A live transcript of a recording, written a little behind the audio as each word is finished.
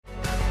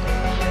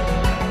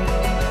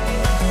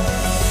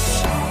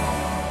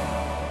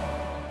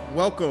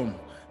welcome.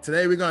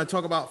 Today we're going to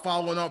talk about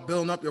following up,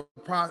 building up your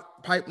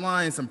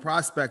pipelines and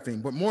prospecting,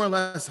 but more or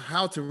less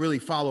how to really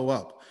follow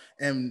up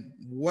and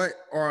what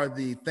are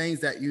the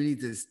things that you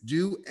need to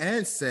do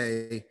and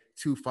say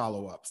to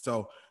follow up.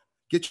 So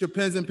get your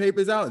pens and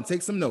papers out and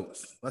take some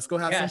notes. Let's go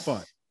have some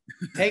fun.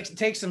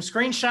 Take some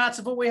screenshots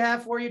of what we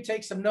have for you,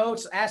 take some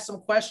notes, ask some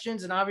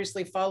questions, and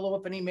obviously follow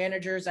up any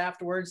managers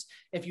afterwards.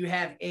 If you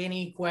have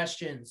any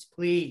questions,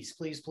 please.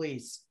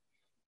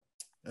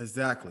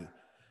 Exactly.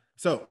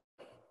 So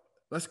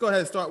let's go ahead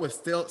and start with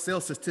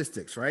sales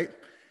statistics, right?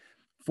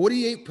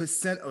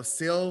 48% of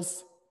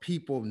sales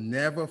people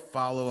never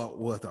follow up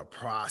with a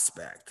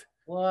prospect.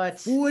 What?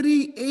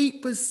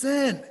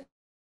 48%.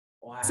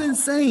 Wow. That's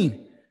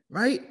insane,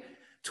 right?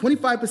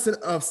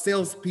 25% of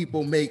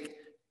salespeople make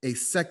a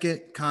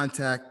second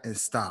contact and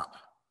stop.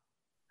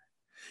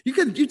 You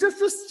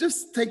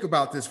just think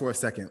about this for a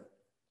second.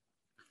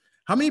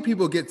 How many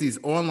people get these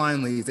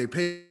online leads? They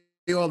pay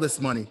all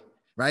this money,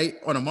 right,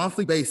 on a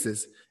monthly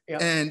basis,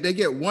 and they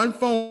get one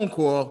phone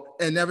call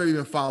and never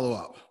even follow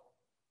up,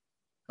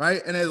 right?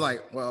 And they're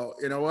like, well,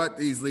 you know what?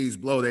 These leads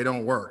blow. They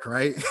don't work,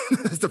 right?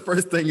 That's the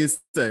first thing you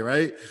say,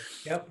 right?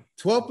 Yep.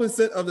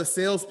 12% of the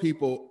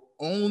salespeople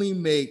only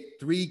make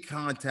 3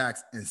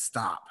 contacts and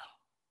stop.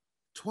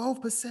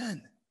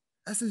 12%.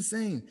 That's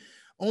insane.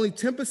 Only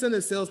 10% of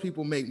the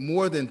salespeople make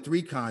more than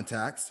 3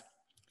 contacts.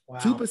 Wow.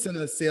 2% of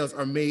the sales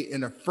are made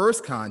in the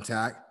first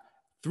contact.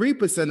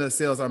 3% of the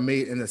sales are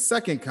made in the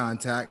second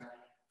contact.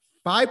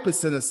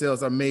 5% of the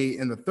sales are made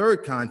in the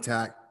third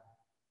contact.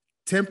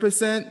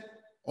 10%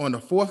 on the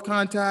fourth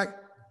contact.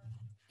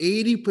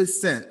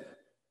 80%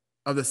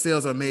 of the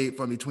sales are made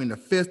from between the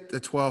 5th to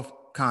 12th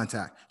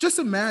contact. Just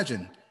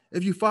imagine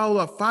if you follow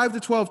up 5 to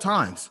 12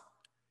 times,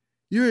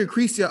 you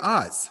increase your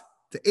odds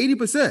to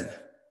 80%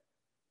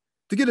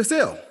 to get a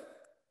sale.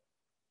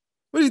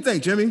 What do you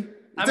think, Jimmy?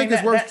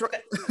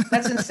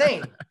 That's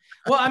insane.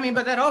 Well, I mean,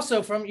 but that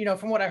also from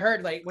what I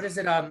heard, like, what is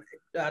it?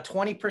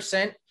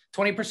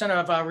 20%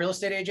 of real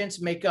estate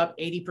agents make up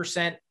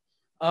 80%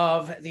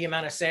 of the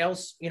amount of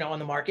sales, on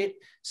the market.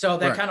 So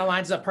that kind of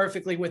lines up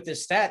perfectly with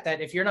this stat that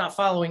if you're not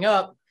following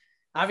up,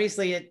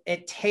 obviously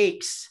it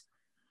takes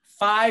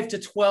 5 to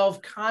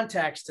 12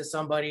 contacts to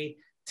somebody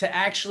to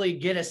actually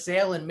get a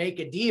sale and make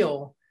a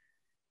deal.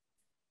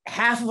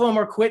 Half of them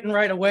are quitting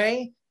right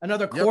away.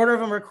 Another quarter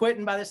of them are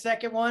quitting by the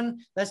second one.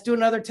 Let's do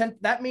another 10.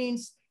 That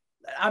means,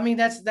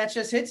 that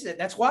just hits it.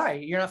 That's why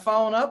you're not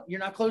following up. You're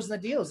not closing the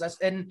deals.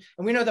 And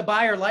we know the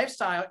buyer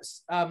lifestyle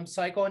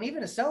cycle, and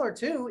even a seller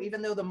too,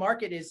 even though the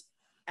market is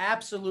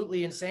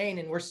absolutely insane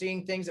and we're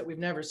seeing things that we've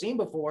never seen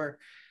before,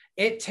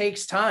 it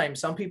takes time.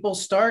 Some people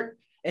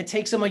it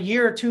takes them a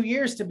year or 2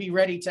 years to be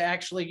ready to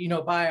actually,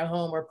 buy a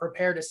home or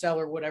prepare to sell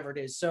or whatever it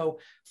is. So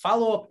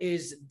follow-up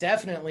is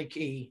definitely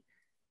key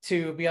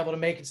to be able to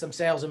make some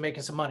sales and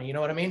making some money. You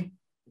know what I mean?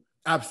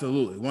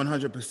 Absolutely.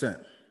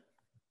 100%.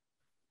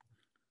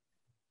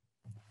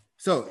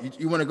 So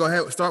you want to go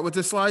ahead and start with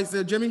the slides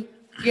there, Jimmy?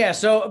 Yeah.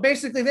 So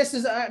basically this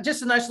is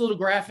just a nice little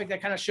graphic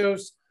that kind of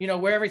shows,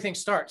 where everything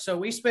starts. So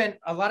we spent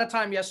a lot of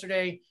time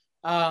yesterday,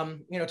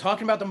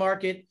 talking about the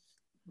market,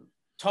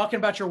 talking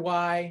about your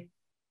why,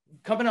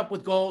 coming up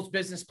with goals,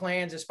 business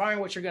plans, aspiring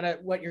what you're going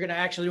to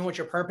actually do, what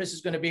your purpose is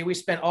going to be. We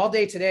spent all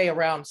day today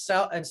around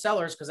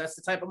sellers, because that's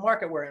the type of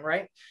market we're in,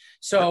 right?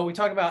 So we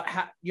talk about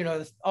how,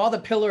 all the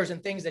pillars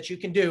and things that you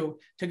can do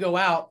to go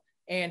out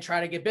and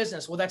try to get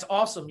business. Well, that's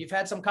awesome. You've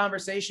had some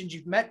conversations,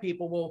 you've met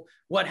people. Well,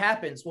 what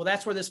happens? Well,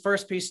 that's where this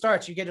first piece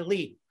starts. You get a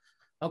lead.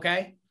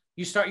 Okay.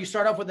 You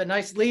start off with a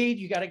nice lead.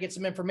 You got to get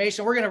some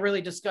information. We're going to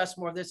really discuss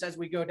more of this as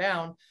we go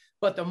down.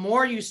 But the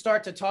more you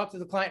start to talk to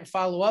the client and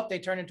follow up, they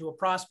turn into a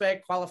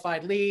prospect,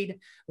 qualified lead.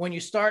 When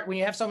you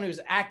have someone who's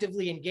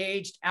actively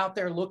engaged, out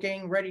there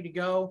looking, ready to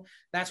go,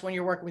 that's when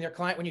you're working with your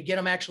client. When you get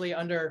them actually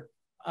under,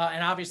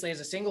 and obviously as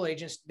a single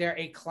agent, they're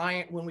a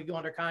client when we go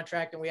under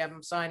contract and we have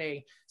them sign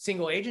a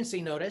single agency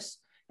notice.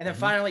 And then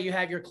finally you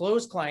have your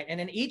closed client. And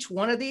in each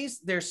one of these,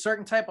 there's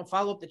certain type of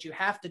follow-up that you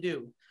have to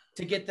do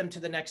to get them to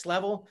the next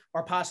level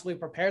or possibly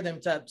prepare them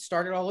to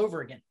start it all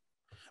over again.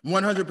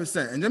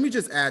 100%. And let me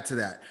just add to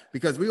that,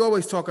 because we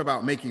always talk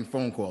about making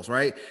phone calls,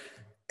 right?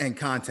 And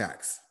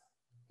contacts.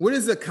 What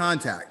is a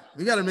contact?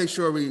 We got to make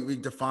sure we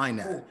define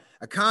that.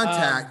 A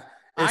contact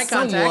is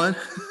someone.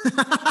 you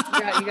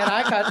got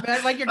eye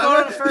contact. Like you're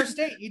going on a first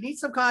date. You need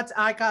some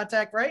eye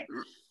contact, right?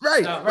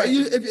 Right. But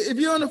if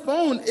you're on the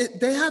phone,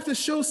 they have to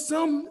show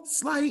some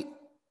slight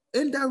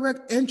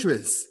indirect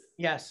interest.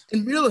 Yes.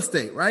 In real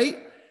estate,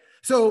 right?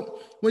 So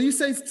when you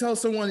tell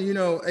someone, hey, you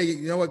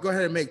know what, go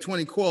ahead and make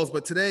 20 calls,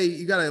 but today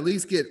you got to at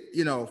least get,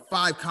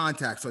 5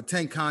 contacts or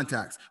 10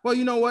 contacts. Well,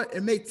 you know what?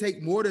 It may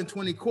take more than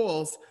 20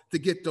 calls to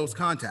get those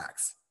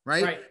contacts,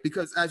 right?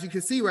 Because as you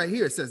can see right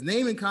here, it says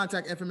name and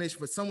contact information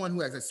for someone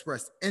who has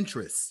expressed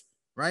interest,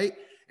 right?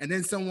 And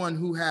then someone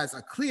who has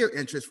a clear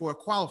interest for a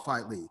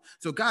qualified lead.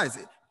 So guys,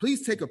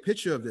 please take a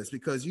picture of this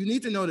because you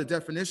need to know the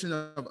definition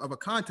of a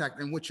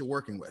contact and what you're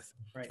working with.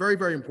 Right. It's very,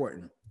 very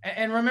important.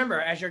 And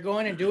remember, as you're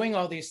going and doing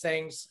all these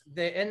things,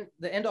 the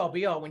end all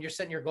be all when you're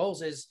setting your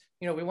goals is,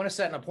 you know, we want to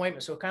set an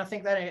appointment. So kind of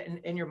think that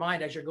in your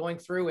mind as you're going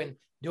through and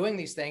doing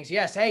these things.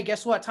 Yes. Hey,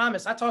 guess what,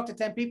 Thomas? I talked to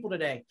 10 people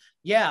today.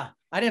 Yeah.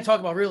 I didn't talk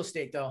about real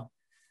estate though.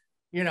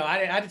 You know, I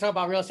didn't talk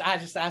about real estate. I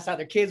just asked how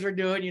their kids were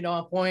doing, you know,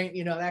 on point,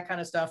 you know, that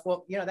kind of stuff.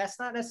 Well, you know, that's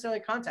not necessarily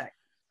contact.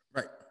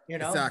 Right. You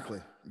know? Exactly.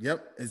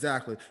 Yep.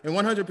 Exactly. And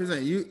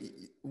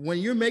 100%, when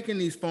you're making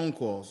these phone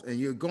calls and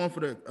you're going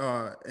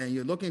for and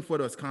you're looking for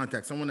those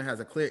contacts, someone that has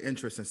a clear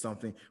interest in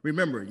something,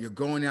 remember, you're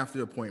going after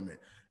the appointment.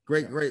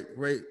 Great.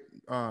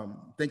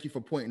 Thank you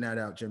for pointing that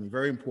out, Jimmy.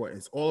 Very important.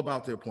 It's all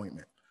about the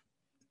appointment.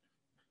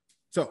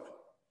 So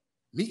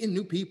meeting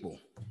new people.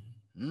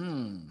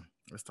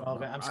 Let's talk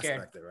about I'm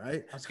scared.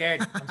 Right? I'm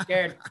scared.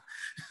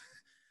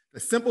 The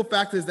simple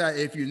fact is that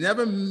if you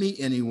never meet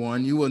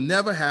anyone, you will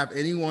never have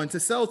anyone to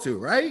sell to,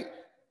 right?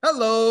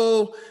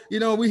 Hello. You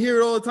know, we hear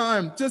it all the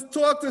time. Just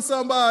talk to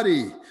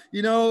somebody,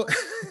 you know,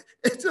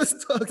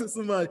 just talk to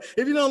somebody.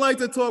 If you don't like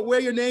to talk, wear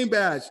your name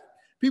badge.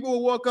 People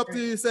will walk up to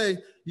you and say,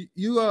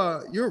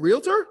 you're a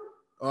realtor?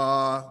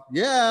 Yeah.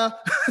 Yeah,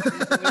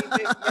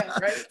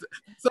 right.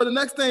 So the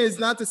next thing is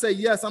not to say,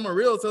 yes, I'm a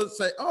realtor.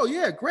 Say, oh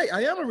yeah, great.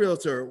 I am a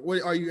realtor.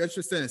 What, are you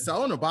interested in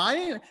selling or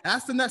buying?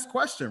 Ask the next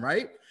question,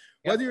 right?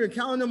 Yep. Whether you're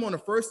encountering them on the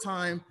first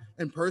time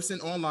in person,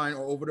 online,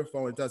 or over the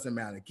phone, it doesn't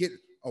matter. Get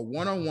a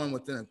one-on-one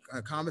within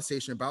a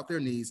conversation about their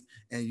needs,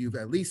 and you've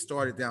at least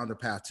started down the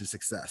path to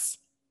success.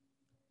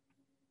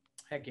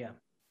 Heck yeah.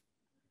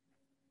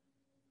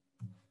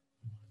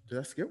 Did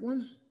I skip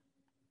one?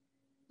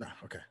 No,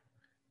 okay.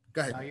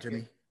 Go ahead,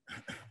 Jimmy.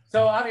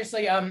 So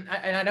obviously, and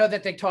I know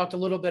that they talked a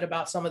little bit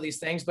about some of these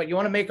things, but you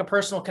want to make a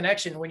personal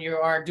connection when you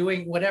are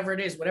doing whatever it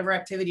is, whatever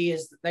activity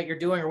is that you're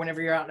doing or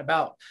whenever you're out and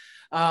about.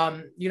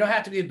 You don't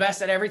have to be the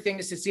best at everything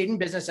to succeed in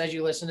business as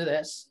you listen to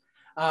this.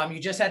 You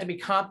just have to be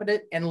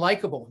competent and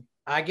likable.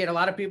 I get a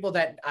lot of people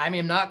that I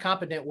am not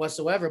competent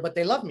whatsoever, but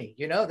they love me.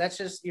 You know, that's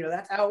just, you know,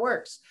 that's how it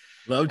works.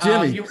 Love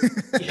Jimmy.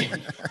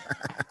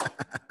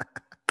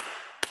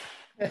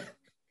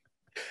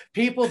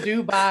 People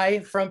do buy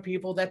from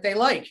people that they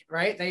like,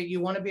 right?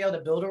 You want to be able to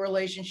build a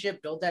relationship,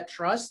 build that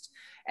trust,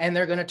 and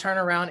they're going to turn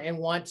around and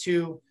want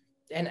to,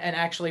 and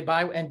actually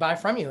buy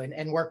from you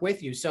and work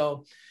with you.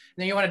 So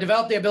then you want to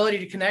develop the ability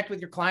to connect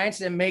with your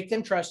clients and make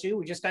them trust you.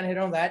 We just kind of hit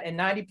on that. And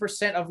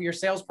 90% of your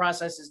sales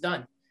process is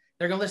done.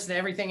 They're going to listen to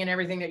everything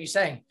that you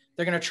say.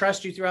 They're going to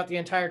trust you throughout the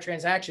entire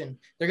transaction.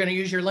 They're going to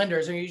use your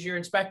lenders and use your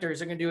inspectors.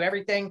 They're going to do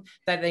everything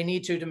that they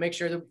need to make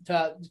sure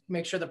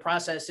the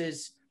process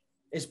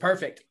is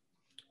perfect.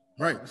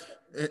 Right.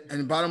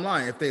 And bottom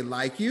line, if they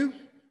like you,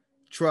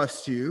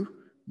 trust you,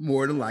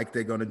 more than like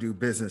they're going to do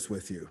business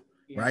with you.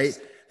 Yes. Right.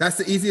 That's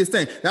the easiest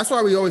thing. That's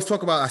why we always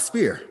talk about our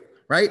sphere.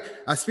 Right?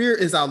 Our sphere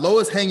is our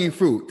lowest hanging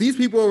fruit. These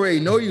people already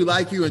know you,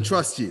 like you, and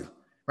trust you,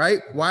 right?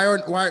 Why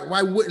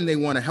wouldn't they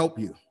want to help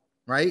you,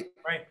 right?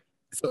 Right.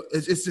 So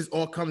it's just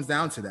all comes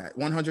down to that,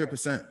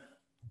 100%.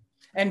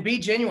 And be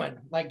genuine.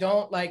 Like,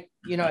 don't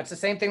you know, it's the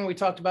same thing when we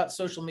talked about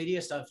social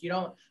media stuff. You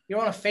don't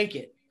want to fake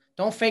it.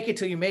 Don't fake it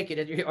till you make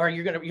it, or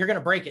you're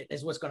gonna break it.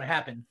 Is what's gonna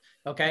happen.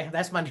 Okay,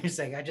 that's my new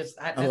saying.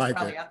 I like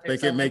it.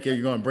 Fake it, make it.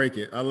 You're gonna break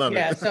it. I love it.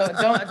 Yeah. So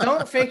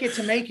don't fake it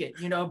to make it.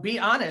 You know, be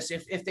honest.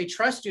 If they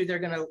trust you, they're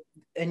gonna,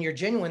 and you're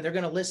genuine, they're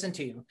gonna listen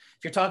to you.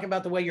 If you're talking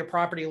about the way your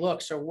property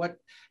looks, or what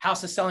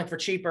house is selling for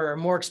cheaper or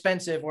more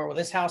expensive, or well,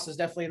 this house is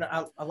definitely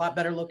a lot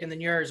better looking than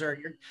yours, or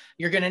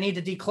you're gonna need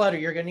to declutter.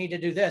 You're gonna need to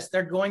do this.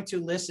 They're going to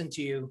listen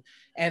to you,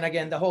 and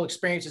again, the whole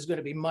experience is going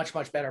to be much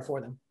better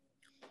for them.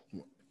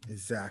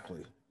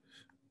 Exactly.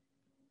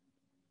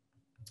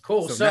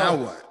 Cool. So now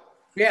what?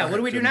 Yeah. What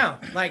do we do now?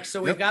 Like,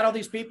 so we've got all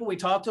these people, we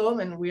talked to them,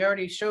 and we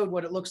already showed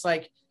what it looks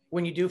like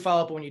when you do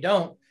follow up and when you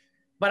don't.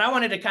 But I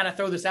wanted to kind of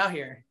throw this out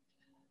here.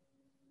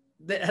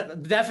 The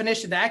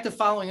definition, the act of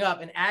following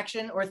up, an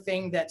action or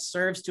thing that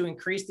serves to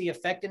increase the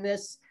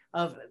effectiveness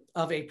of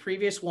a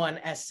previous one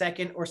as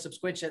second or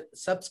subsequent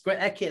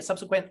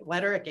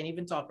letter. I can't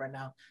even talk right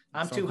now.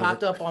 I'm too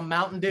hopped up on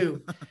Mountain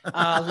Dew.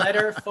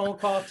 Letter, phone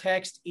call,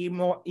 text,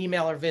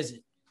 email, or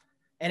visit.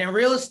 And in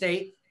real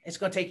estate, it's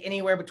going to take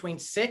anywhere between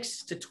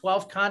 6 to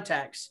 12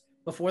 contacts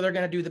before they're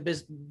going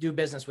to do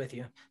business with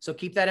you. So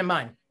keep that in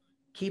mind.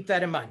 Keep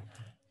that in mind.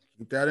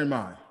 Keep that in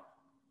mind.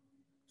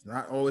 It's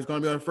not always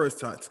going to be on the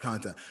first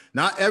contact.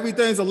 Not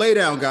everything's a lay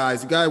down,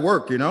 guys. You got to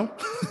work, you know?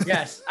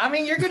 Yes. I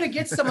mean, you're going to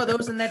get some of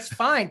those, and that's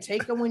fine.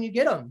 Take them when you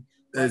get them.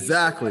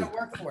 Exactly. You still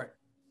got to work for it.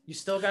 You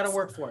still got to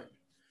work for it.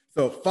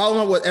 So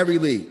follow up with every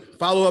lead.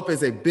 Follow up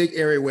is a big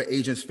area where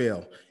agents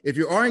fail. If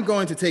you aren't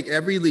going to take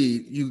every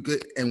lead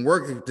and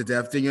work to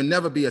death, then you'll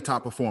never be a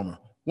top performer.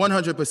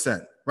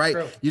 100%, right?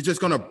 True. You're just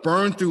going to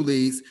burn through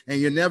leads, and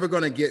you're never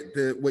going to get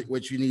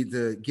what you need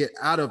to get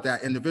out of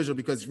that individual.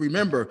 Because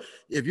remember,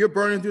 if you're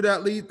burning through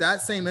that lead,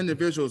 that same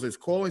individual is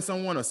calling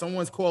someone, or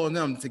someone's calling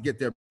them to get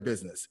their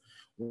business.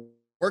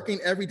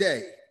 Working every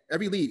day,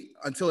 every lead,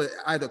 until it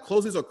either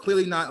closes or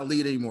clearly not a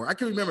lead anymore. I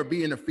can remember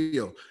being in the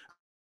field.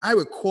 I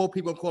would call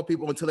people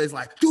until they's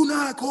like, do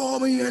not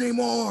call me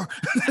anymore.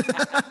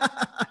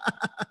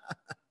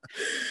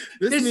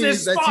 This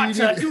is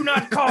Sparta. Do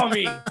not call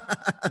me.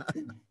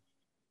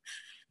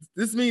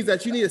 This means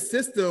that you need a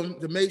system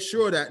to make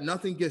sure that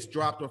nothing gets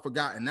dropped or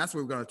forgotten. That's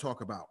what we're going to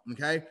talk about.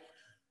 Okay.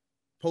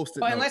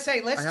 Post-it notes.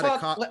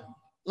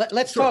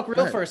 Let's talk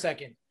real for a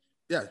second.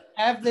 Yeah.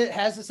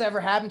 Has this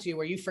ever happened to you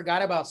where you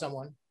forgot about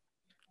someone?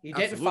 You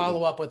didn't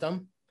follow up with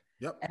them.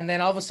 Yep. And then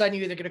all of a sudden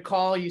you either get a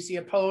call, you see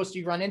a post,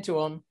 you run into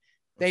them,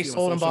 they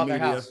sold and bought their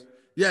house.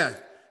 Yeah.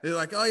 They're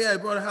like, oh yeah, I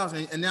bought a house.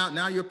 And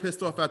now you're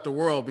pissed off at the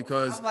world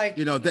because,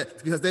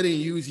 because they didn't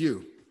use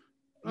you.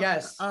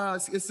 Yes.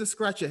 It's just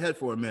scratch your head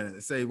for a minute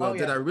and say, well,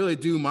 did I really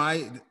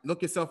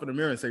look yourself in the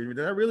mirror and say, did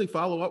I really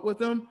follow up with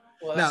them?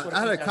 Well, now, I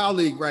had a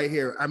colleague right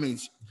here. I mean,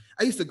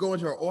 I used to go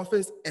into her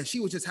office and she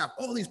would just have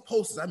all these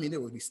posters. I mean,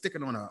 it would be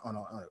sticking on a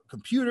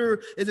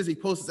computer. It just be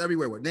posters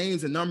everywhere with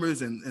names and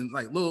numbers and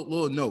like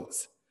little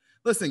notes.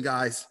 Listen,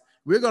 guys,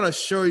 we're going to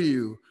show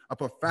you a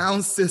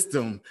profound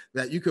system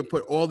that you can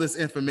put all this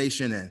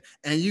information in,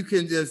 and you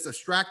can just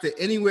extract it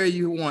anywhere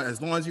you want,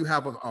 as long as you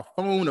have a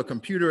phone, a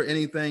computer,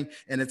 anything,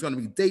 and it's going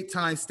to be date,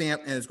 time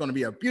stamped, and it's going to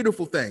be a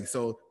beautiful thing.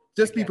 So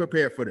just be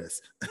prepared for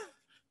this.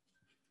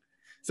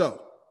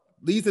 So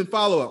leads and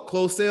follow-up,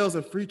 closed sales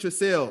and future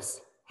sales,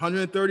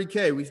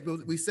 130K. We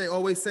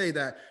always say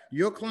that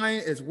your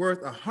client is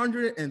worth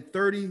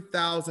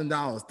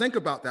 $130,000. Think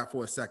about that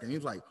for a second.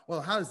 He's like, well,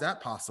 how is that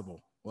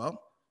possible?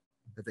 Well,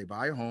 if they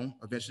buy a home,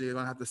 eventually they're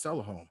going to have to sell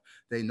a home.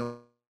 They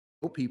know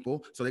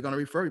people, so they're going to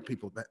refer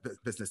people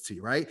business to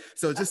you, right?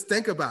 So just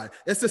think about it.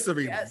 It's just a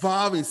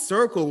revolving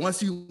circle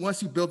once you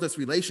build this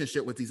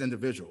relationship with these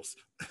individuals.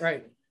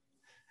 Right.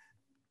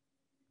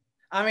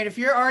 I mean, if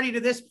you're already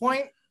to this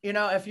point,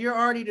 if you're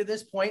already to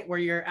this point where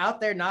you're out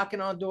there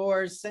knocking on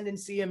doors, sending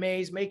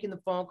CMAs, making the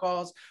phone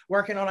calls,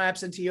 working on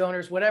absentee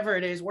owners, whatever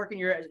it is, working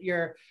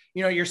your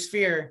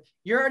sphere,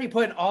 you're already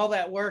putting all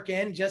that work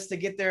in just to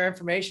get their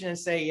information and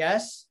say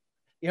yes.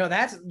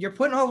 You're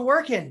putting all the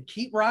work in.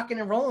 Keep rocking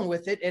and rolling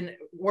with it, and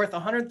worth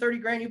 130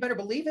 grand. You better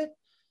believe it.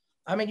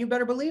 I mean, you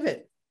better believe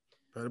it.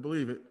 Better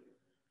believe it.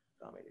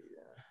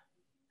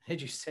 Did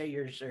you say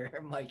you're sure?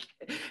 I'm like,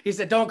 he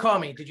said, don't call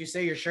me. Did you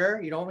say you're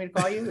sure? You don't want me to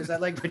call you? Is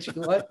that like what you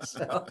want?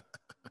 So,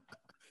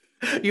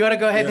 you want to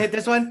go ahead and hit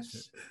this one?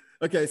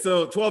 Okay,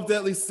 so 12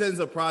 deadly sins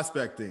of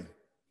prospecting.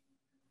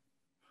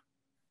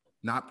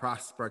 Not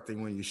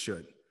prospecting when you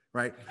should,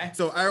 right?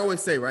 So I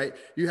always say, right,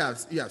 you have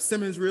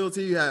Simmons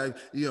Realty, you have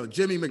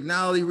Jimmy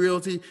McNally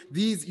Realty.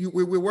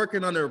 We're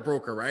working under a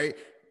broker, right?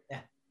 Yeah.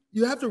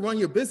 You have to run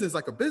your business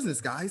like a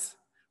business, guys.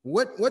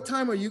 What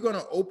time are you going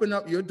to open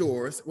up your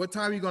doors? What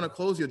time are you going to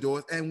close your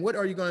doors? And what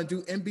are you going to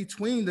do in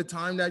between the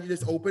time that you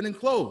just open and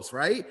close,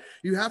 right?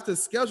 You have to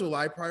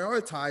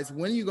prioritize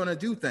when you're going to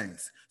do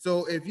things.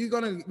 So if we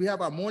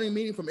have our morning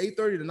meeting from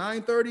 8:30 to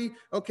 9:30,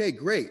 okay,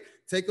 great.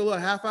 Take a little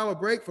half-hour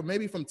break from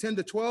 10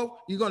 to 12,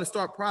 you're going to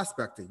start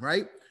prospecting,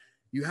 right?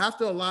 You have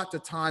to allot the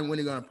time when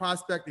you're going to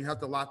prospect. You have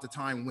to allot the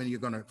time when you're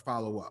going to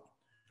follow up.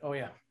 Oh,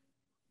 yeah.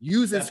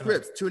 Use the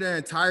scripts to their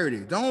entirety.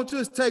 Don't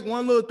just take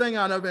one little thing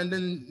out of it and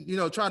then,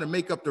 try to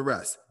make up the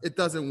rest. It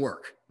doesn't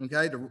work,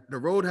 okay? The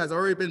road has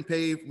already been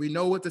paved. We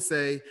know what to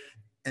say.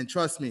 And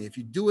trust me, if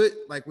you do it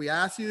like we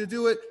ask you to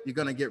do it, you're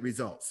going to get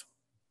results.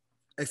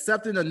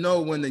 Accepting a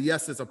no when the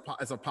yes is a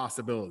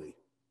possibility.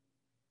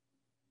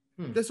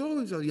 There's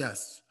always a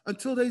yes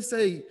until they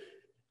say,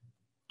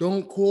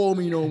 don't call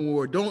me no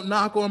more. Don't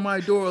knock on my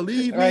door.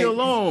 Leave me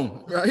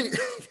alone, right?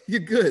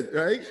 You're good,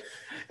 right?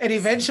 And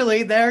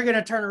eventually they're going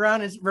to turn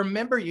around and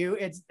remember you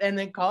and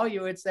then call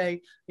you and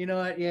say, you know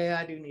what? Yeah,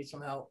 I do need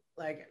some help.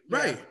 Like,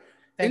 right.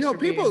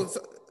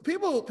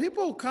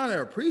 People kind of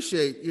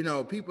appreciate,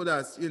 people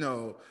that's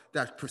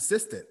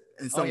persistent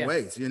in some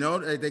ways,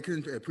 they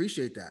can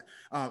appreciate that.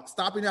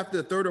 Stopping after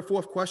the third or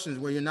fourth questions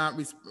when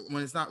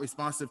it's not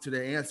responsive to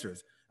their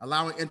answers,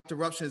 allowing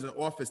interruptions in the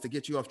office to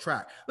get you off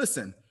track.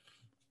 Listen,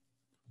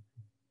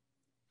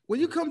 when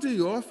you come to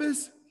the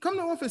office, come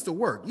to the office to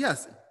work.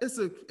 Yes,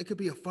 it could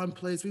be a fun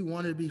place. We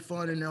want it to be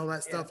fun and all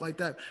that stuff like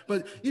that.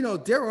 But,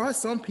 there are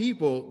some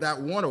people that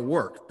want to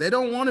work. They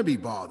don't want to be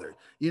bothered.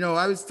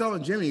 I was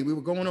telling Jimmy, we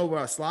were going over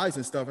our slides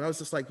and stuff, and I was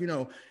just like,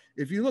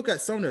 if you look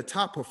at some of the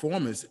top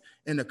performers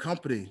in the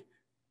company,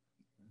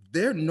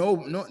 there's no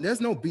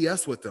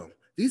BS with them.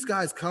 These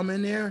guys come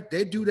in there,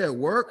 they do their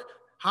work.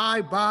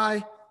 Hi,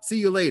 bye, see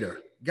you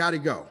later. Got to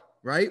go,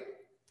 right?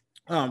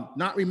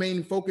 Not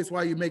remaining focused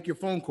while you make your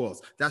phone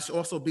calls. That's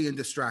also being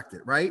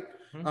distracted, right?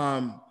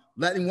 Mm-hmm.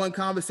 Letting one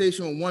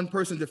conversation with one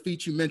person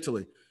defeat you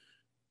mentally.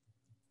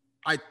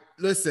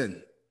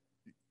 Listen,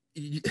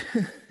 you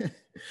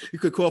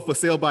could call for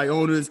sale by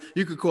owners.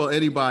 You could call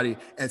anybody.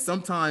 And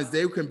sometimes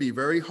they can be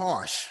very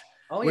harsh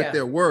with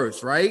their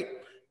words, right?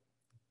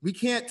 We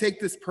can't take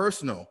this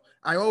personal.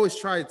 I always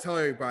try to tell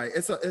everybody,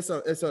 it's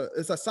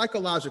a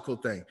psychological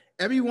thing.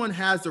 Everyone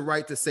has the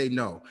right to say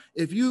no.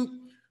 If you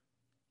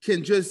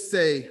can just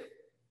say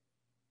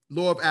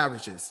law of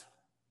averages,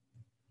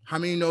 how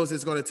many no's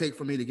it's going to take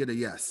for me to get a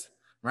yes,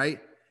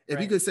 right?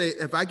 If you could say,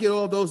 if I get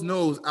all those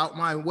no's out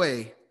my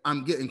way,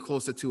 I'm getting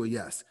closer to a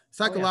yes.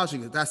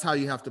 Psychologically, that's how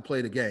you have to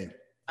play the game.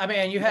 I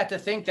mean, you have to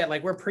think that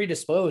like we're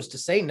predisposed to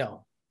say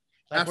no.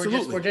 Like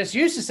Absolutely. we're just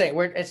used to saying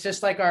it's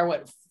just like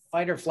our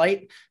fight or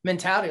flight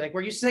mentality. Like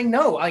we're used to saying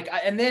no.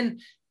 And then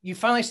you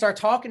finally start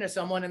talking to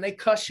someone and they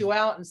cuss you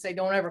out and say,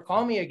 don't ever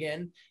call me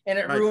again. And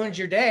it ruins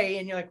your day.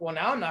 And you're like, well,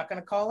 now I'm not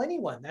going to call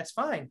anyone. That's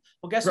fine.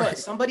 Well, guess what?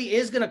 Somebody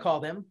is going to call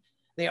them.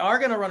 They are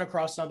going to run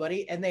across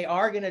somebody and they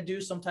are going to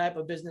do some type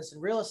of business in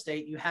real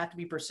estate. You have to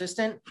be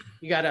persistent.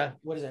 You got to,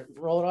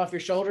 roll it off your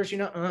shoulders,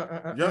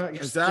 Exactly.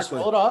 Just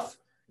roll it off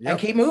and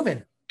keep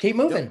moving. Keep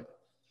moving. Yep.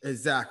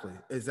 Exactly.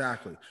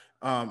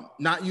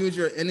 Not use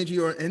your energy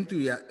or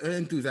enthusiasm.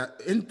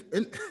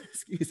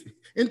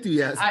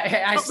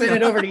 I sent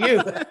it over to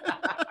you.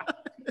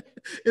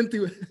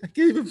 I can't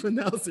even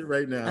pronounce it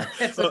right now.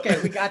 It's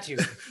okay. We got you.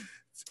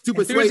 To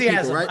persuade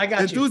people, right? I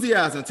got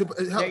enthusiasm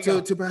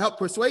to help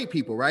persuade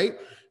people, right?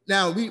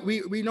 Now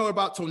we know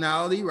about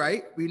tonality,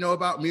 right? We know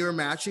about mirror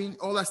matching.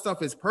 All that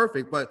stuff is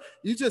perfect, but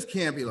you just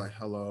can't be like,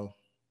 hello,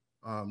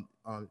 can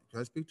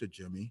I speak to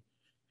Jimmy?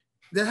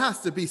 There has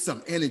to be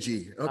some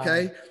energy,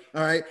 okay?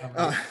 All right.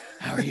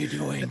 How are you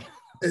doing?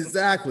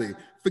 Exactly.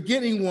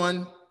 Forgetting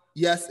one,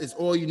 yes, is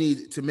all you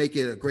need to make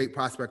it a great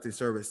prospecting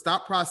service.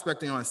 Stop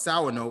prospecting on a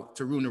sour note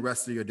to ruin the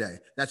rest of your day.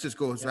 That just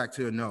goes back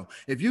to a no.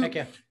 If you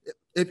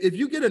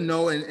get a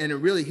no and it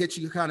really hits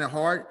you kind of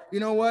hard, you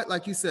know what?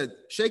 Like you said,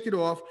 shake it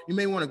off. You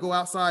may want to go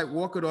outside,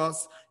 walk it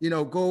off,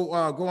 go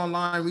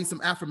online, read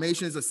some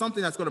affirmations or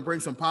something that's going to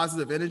bring some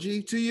positive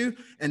energy to you,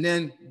 and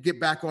then get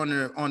back on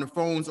the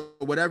phones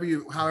or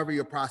however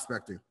you're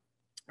prospecting.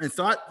 And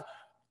start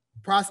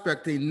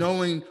prospecting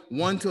knowing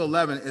 1 to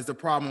 11 is the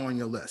problem on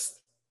your list.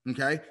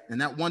 Okay.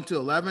 And that 1 to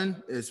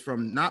 11 is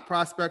from not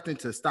prospecting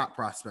to stop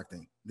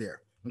prospecting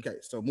there. Okay,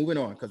 so moving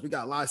on because we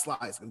got a lot of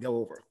slides to go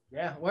over.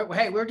 Yeah,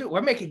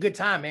 we're making good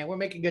time, man. We're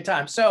making good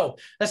time. So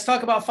let's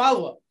talk about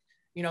follow-up.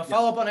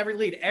 Follow up on every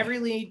lead. Every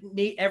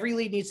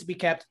lead needs to be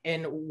kept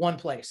in one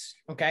place.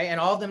 Okay,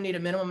 and all of them need a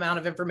minimum amount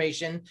of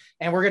information.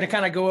 And we're going to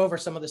kind of go over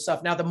some of the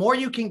stuff. Now, the more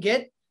you can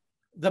get,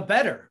 the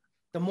better.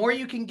 The more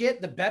you can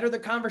get, the better the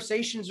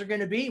conversations are going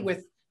to be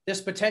with this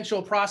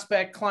potential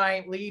prospect,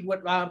 client, lead,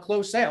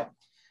 close sale.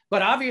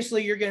 But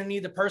obviously, you're going to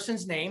need the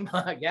person's name.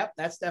 Yep,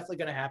 that's definitely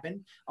going to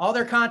happen. All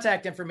their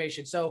contact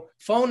information. So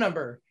phone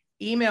number,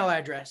 email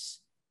address.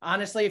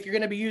 Honestly, if you're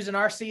going to be using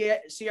our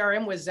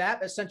CRM with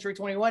Zap at Century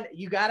 21,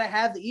 you got to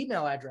have the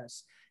email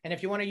address. And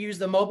if you want to use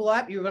the mobile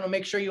app, you're going to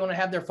make sure you want to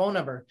have their phone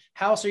number.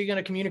 How else are you going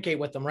to communicate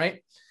with them,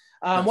 right?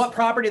 What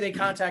property they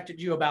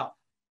contacted you about,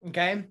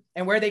 okay?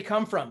 And where they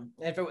come from.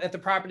 If the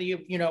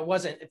property,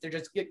 wasn't, if they're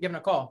just giving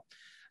a call.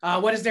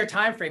 What is their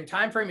time frame?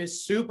 Time frame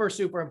is super,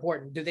 super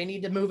important. Do they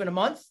need to move in a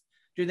month?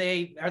 Are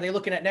they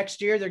looking at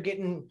next year? They're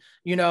getting,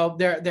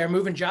 they're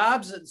moving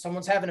jobs.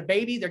 Someone's having a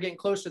baby. They're getting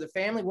close to the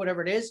family,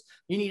 whatever it is.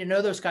 You need to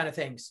know those kind of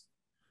things.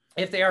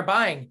 If they are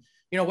buying,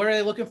 what are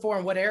they looking for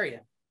in what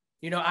area?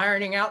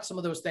 Ironing out some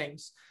of those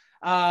things.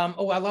 I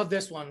love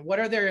this one. What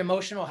are their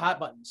emotional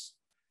hot buttons?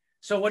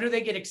 So what do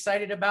they get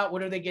excited about?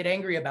 What do they get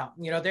angry about?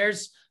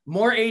 There's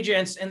more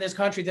agents in this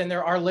country than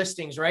there are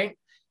listings, right?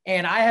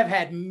 And I have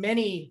had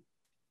many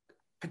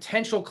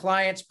potential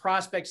clients,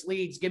 prospects,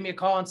 leads give me a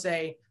call and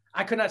say,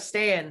 I could not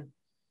stand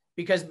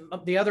because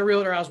the other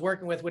realtor I was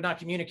working with would not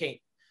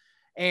communicate.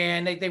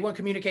 And they won't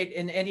communicate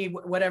in any,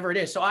 whatever it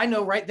is. So I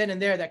know right then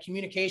and there that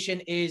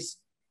communication is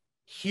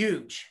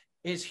huge.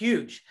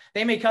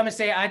 They may come and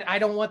say, I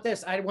don't want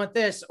this. I want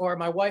this, or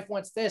my wife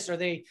wants this, or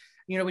they,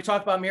 we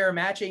talk about mirror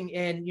matching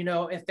and,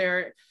 if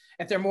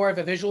they're more of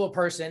a visual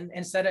person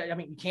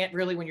you can't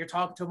really, when you're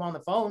talking to them on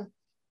the phone,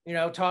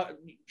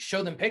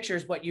 show them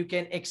pictures, but you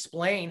can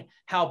explain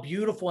how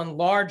beautiful and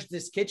large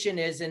this kitchen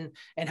is and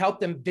help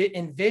them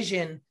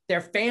envision their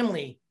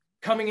family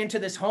coming into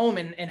this home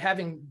and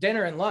having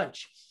dinner and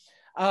lunch.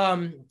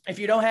 If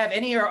you don't have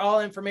any or all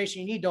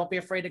information you need, don't be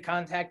afraid to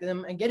contact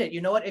them and get it.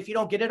 You know what? If you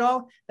don't get it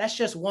all, that's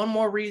just one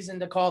more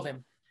reason to call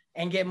them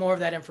and get more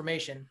of that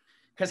information.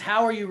 Because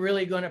how are you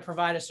really going to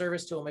provide a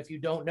service to them if you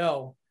don't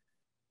know,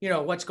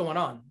 what's going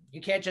on?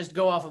 You can't just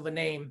go off of a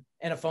name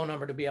and a phone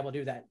number to be able to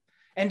do that.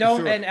 And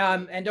don't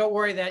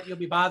worry that you'll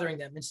be bothering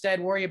them. Instead,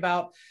 worry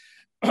about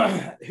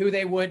who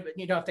they would,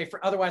 if they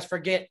otherwise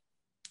forget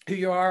who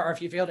you are, or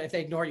if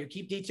they ignore you.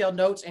 Keep detailed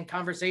notes and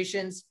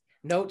conversations.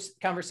 I've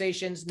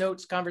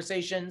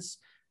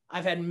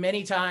had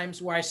many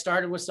times where I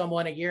started with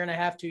someone 1.5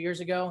 years, 2 years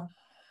ago,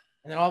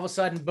 and then all of a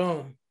sudden,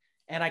 boom.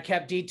 And I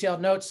kept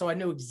detailed notes, so I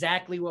knew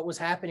exactly what was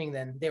happening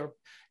then. They were,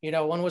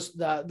 one was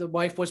the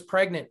wife was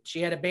pregnant.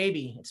 She had a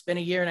baby. It's been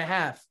 1.5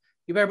 years.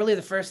 You better believe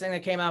the first thing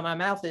that came out of my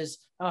mouth is,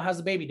 oh, how's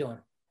the baby doing?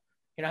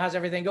 How's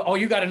everything go? Oh,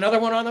 you got another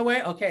one on the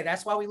way? Okay,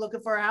 that's why we're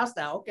looking for a house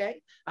now.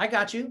 Okay, I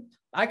got you.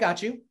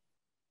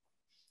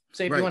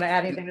 So if you want to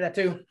add anything to that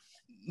too.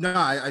 No,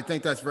 I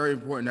think that's very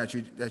important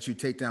that you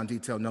take down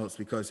detailed notes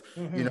because,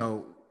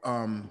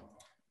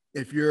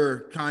 if you're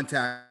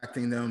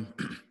contacting them,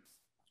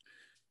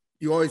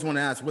 you always want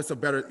to ask, what's a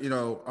better,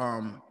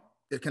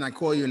 can I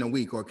call you in a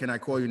week or can I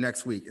call you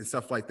next week and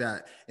stuff like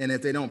that. And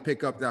if they don't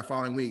pick up that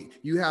following week,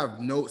 you have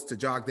notes to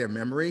jog their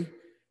memory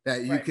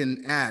that you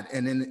can add.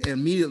 And then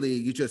immediately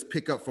you just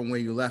pick up from where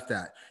you left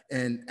at.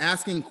 And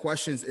asking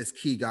questions is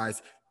key,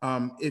 guys.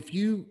 If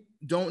you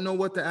don't know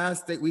what to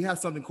ask, we have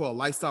something called a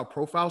lifestyle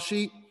profile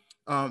sheet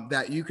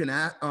that you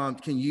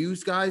can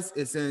use, guys.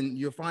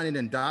 You'll find it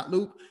in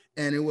Dotloop,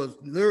 and it will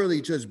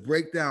literally just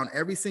break down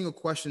every single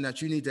question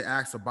that you need to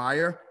ask a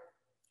buyer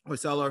or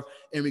seller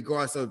in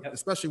regards of,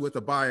 especially with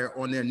the buyer,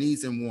 on their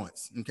needs and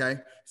wants. Okay.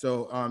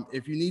 So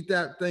if you need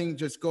that thing,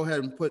 just go ahead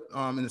and put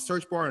in the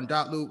search bar in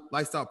Dotloop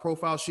lifestyle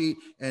profile sheet,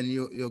 and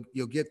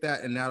you'll get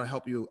that, and that'll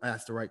help you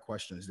ask the right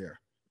questions there.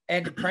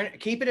 And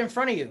keep it in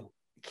front of you.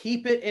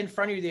 Keep it in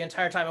front of you the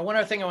entire time. And one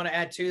other thing I want to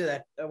add to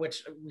that,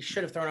 which we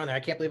should have thrown on there,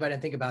 I can't believe I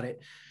didn't think about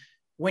it.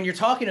 When you're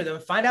talking to them,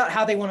 find out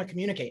how they want to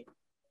communicate.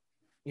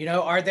 You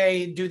know,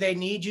 do they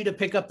need you to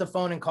pick up the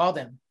phone and call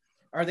them?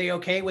 Are they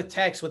okay with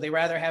text? Would they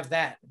rather have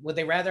that? Would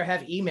they rather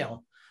have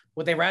email?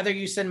 Would they rather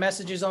you send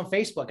messages on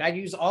Facebook? I'd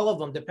use all of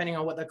them depending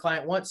on what the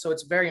client wants. So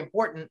it's very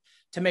important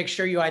to make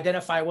sure you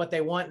identify what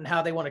they want and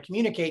how they want to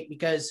communicate,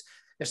 because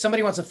if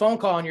somebody wants a phone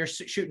call and you're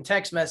shooting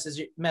text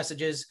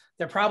messages,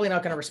 they're probably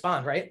not going to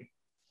respond, right?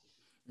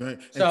 Right.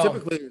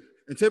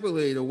 And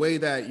typically the way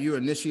that you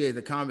initiate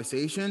the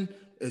conversation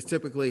is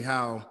typically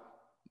how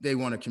they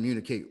want to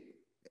communicate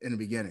in the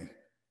beginning,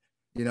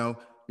 you know,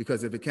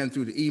 because if it came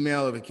through the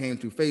email, if it came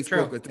through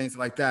Facebook or things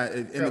like that,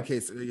 it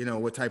indicates, you know,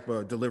 what type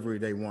of delivery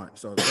they want.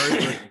 So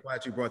very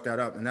glad you brought that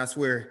up. And that's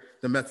where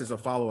the methods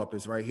of follow-up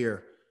is right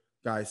here,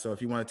 guys. So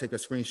if you want to take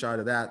a screenshot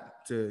of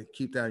that to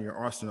keep that in your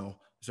arsenal,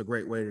 it's a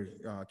great way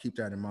to keep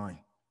that in mind.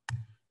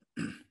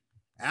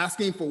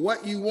 Asking for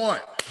what you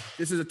want.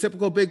 This is a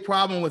typical big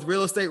problem with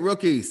real estate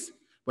rookies,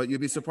 but you'll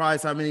be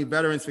surprised how many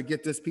veterans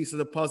forget this piece of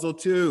the puzzle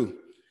too.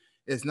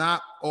 It's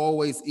not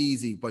always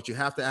easy, but you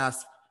have to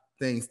ask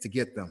things to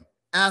get them.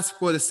 Ask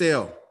for the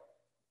sale.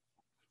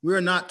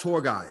 We're not tour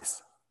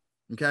guides,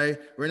 okay?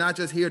 We're not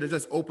just here to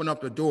just open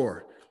up the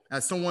door.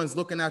 As someone's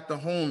looking at the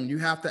home, you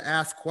have to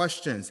ask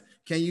questions.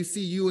 Can you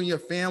see you and your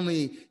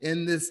family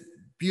in this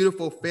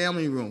beautiful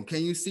family room?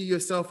 Can you see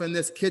yourself in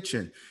this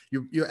kitchen?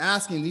 You're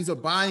asking, these are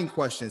buying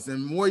questions.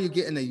 And the more you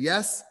get in a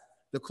yes,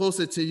 the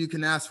closer to you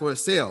can ask for a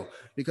sale.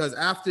 Because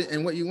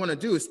and what you want to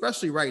do,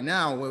 especially right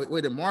now,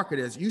 where the market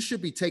is, you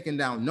should be taking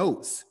down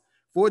notes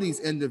for these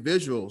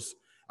individuals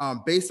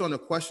based on the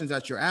questions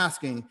that you're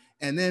asking.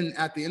 And then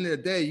at the end of the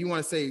day, you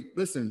want to say,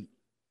 listen,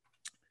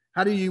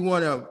 how do you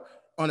want to,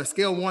 on a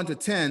scale 1 to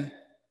 10,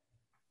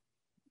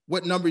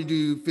 what number do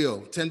you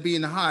feel? 10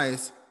 being the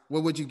highest.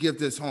 What would you give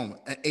this home?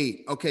 An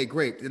 8. Okay,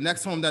 great. The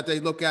next home that they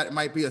look at, it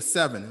might be a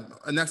 7.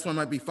 The next one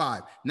might be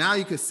 5. Now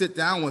you can sit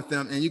down with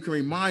them and you can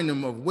remind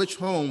them of which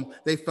home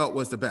they felt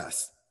was the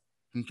best.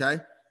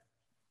 Okay.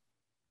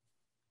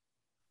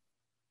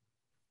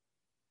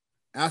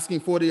 Asking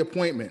for the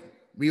appointment.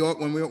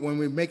 When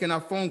we're making our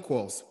phone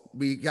calls,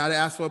 we got to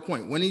ask for an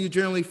appointment. When are you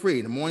generally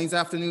free? The mornings,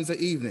 afternoons, or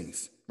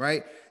evenings,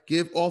 right?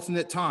 Give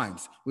alternate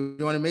times. We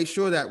want to make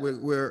sure that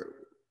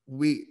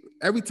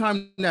every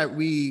time that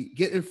we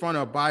get in front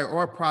of a buyer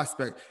or a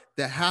prospect,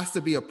 there has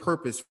to be a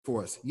purpose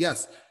for us.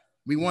 Yes,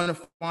 we want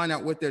to find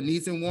out what their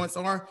needs and wants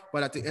are,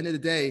 but at the end of the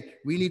day,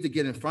 we need to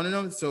get in front of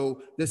them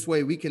so this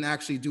way we can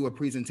actually do a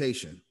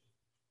presentation.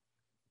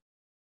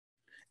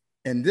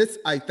 And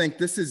I think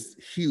this is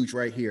huge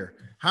right here.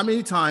 How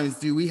many times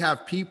do we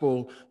have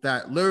people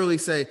that literally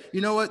say,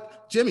 you know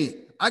what, Jimmy,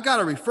 I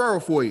got a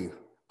referral for you.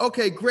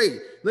 Okay,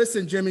 great.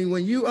 Listen, Jimmy,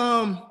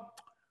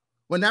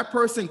 when that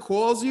person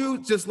calls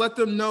you, just let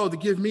them know to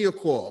give me a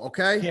call,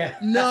 okay? Yeah.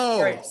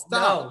 No,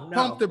 stop. No.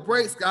 Pump the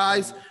brakes,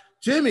 guys.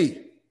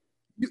 Jimmy,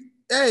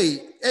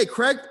 hey,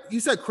 Craig, you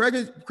said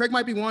Craig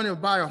might be wanting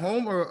to buy a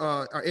home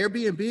or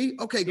Airbnb.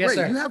 Okay, great.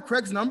 Yes, you have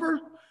Craig's number?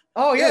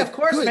 Oh, yeah, of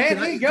course, good. Man.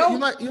 Here you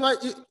go.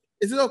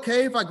 Is it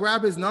okay if I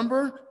grab his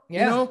number?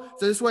 Yeah. You know,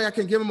 so this way I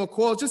can give him a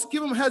call. Just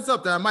give him a heads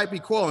up that I might be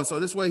calling. So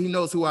this way he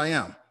knows who I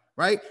am,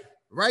 right?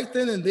 Right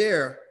then and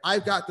there,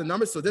 I've got the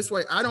number. So this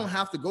way I don't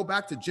have to go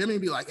back to Jimmy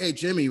and be like, hey,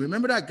 Jimmy,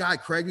 remember that guy,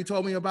 Craig, you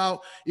told me about?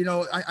 You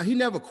know, he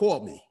never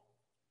called me,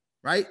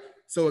 right?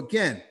 So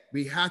again,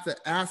 we have to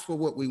ask for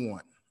what we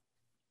want.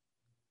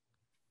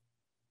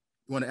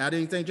 You want to add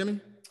anything, Jimmy?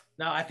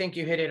 No, I think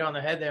you hit it on the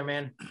head there,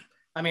 man.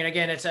 I mean,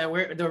 again, it's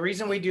the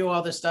reason we do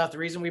all this stuff, the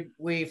reason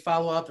we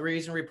follow up, the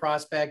reason we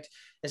prospect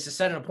is to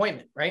set an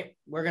appointment, right?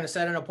 We're going to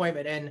set an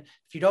appointment. And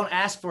if you don't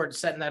ask for it to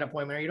set in that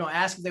appointment, or you don't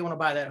ask if they want to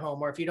buy that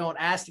home, or if you don't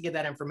ask to get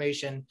that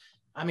information,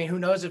 I mean, who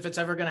knows if it's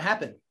ever going to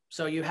happen.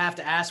 So you have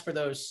to ask for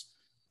those.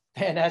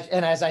 And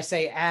as I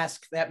say,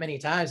 ask that many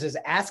times is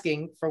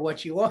asking for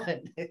what you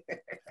want.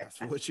 Ask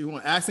for what you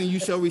want. Asking you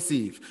shall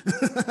receive.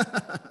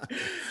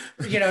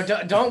 You know,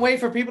 don't wait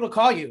for people to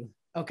call you.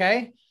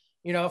 Okay.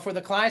 You know, for the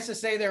clients to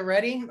say they're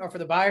ready, or for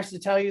the buyers to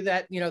tell you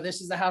that, you know,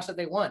 this is the house that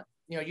they want,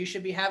 you know, you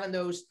should be having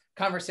those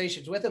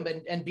conversations with them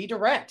and be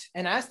direct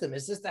and ask them,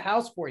 is this the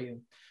house for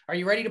you? Are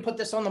you ready to put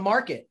this on the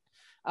market?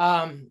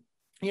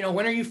 You know,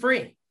 when are you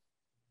free?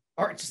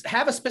 Or just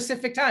have a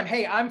specific time.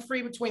 Hey, I'm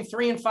free between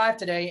 3 and 5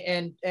 today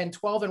and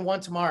 12 and 1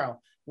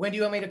 tomorrow. When do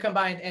you want me to come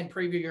by and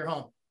preview your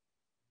home?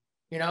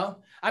 You know,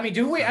 I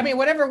mean,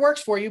 whatever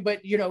works for you,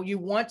 but you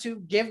want to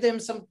give them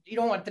you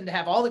don't want them to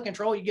have all the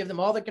control. You give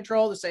them all the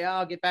control to say,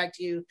 I'll get back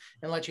to you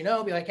and let you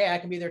know, be like, hey, I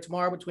can be there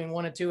tomorrow between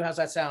 1 and 2. How's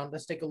that sound?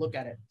 Let's take a look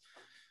at it.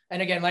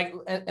 And again,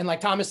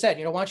 like Thomas said,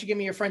 why don't you give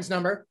me your friend's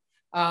number?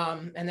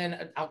 And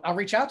then I'll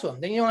reach out to them.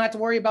 Then you don't have to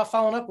worry about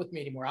following up with me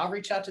anymore. I'll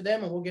reach out to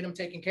them and we'll get them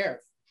taken care of.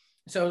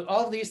 So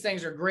all of these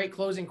things are great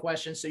closing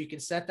questions. So you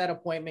can set that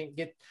appointment,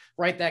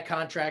 write that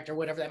contract or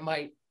whatever that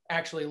might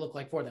actually look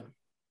like for them.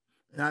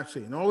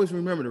 Actually, and always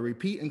remember to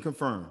repeat and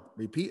confirm.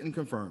 Repeat and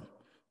confirm.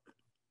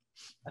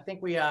 I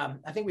think we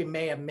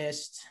may have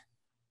missed.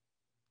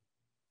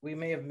 We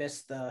may have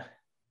missed the.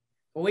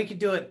 Well, we could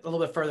do it a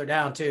little bit further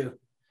down too.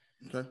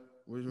 Okay.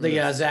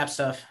 The Zap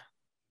stuff.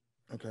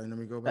 Okay, let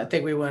me go back. I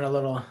think we went a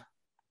little.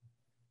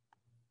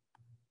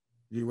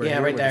 Right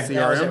there. The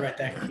that was it right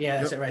there. Yeah,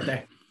 that's it right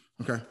there.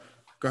 Okay,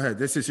 go ahead.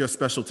 This is your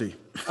specialty.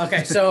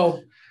 Okay,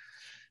 so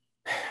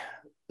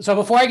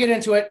before I get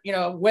into it,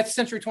 with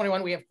Century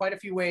 21, we have quite a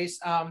few ways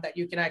that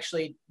you can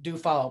actually do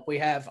follow-up. We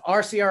have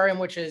our CRM,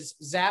 which is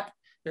Zap.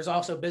 There's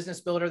also Business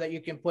Builder that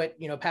you can put,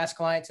 past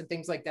clients and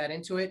things like that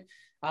into it.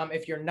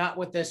 If you're not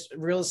with this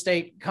real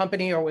estate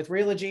company or with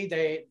Realogy,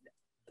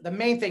 the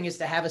main thing is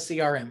to have a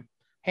CRM.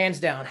 Hands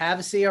down, have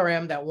a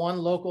CRM, that one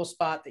local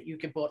spot that you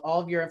can put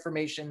all of your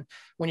information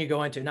when you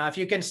go into. Now, if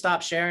you can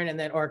stop sharing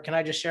or can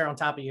I just share on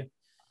top of you?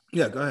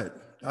 Yeah, go ahead.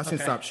 I can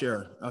stop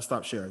sharing. I'll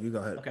stop sharing. You go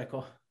ahead. Okay,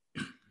 cool.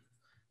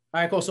 All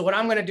right, cool. So what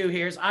I'm going to do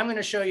here is I'm going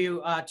to show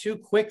you 2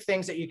 quick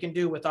things that you can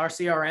do with our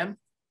CRM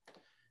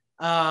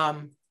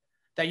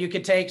that you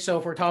could take. So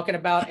if we're talking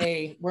about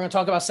we're going to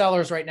talk about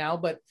sellers right now,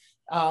 but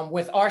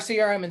with our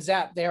CRM and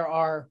Zap, there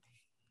are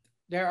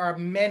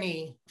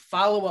many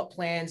follow-up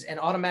plans and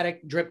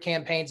automatic drip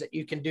campaigns that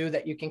you can do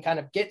that you can kind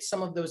of get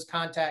some of those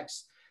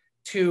contacts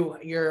to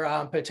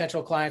your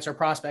potential clients or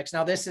prospects.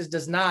 Now, this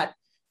is not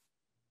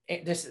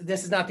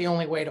the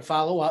only way to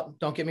follow up.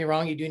 Don't get me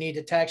wrong. You do need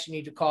to text, you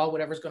need to call,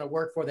 whatever's going to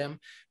work for them.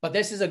 But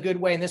this is a good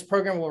way. And this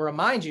program will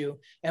remind you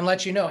and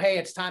let you know, hey,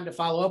 it's time to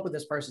follow up with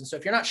this person. So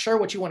if you're not sure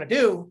what you want to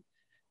do,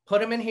 put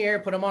them in here,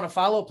 put them on a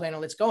follow plan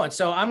and let's go on.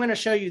 So I'm going to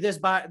show you this.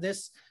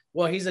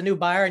 Well, he's a new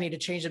buyer. I need to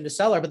change him to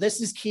seller, but this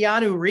is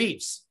Keanu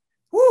Reeves.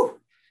 Woo!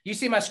 You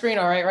see my screen.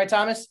 All right,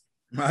 Thomas?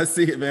 I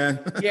see it,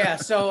 man. Yeah.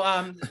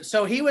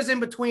 So he was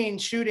in between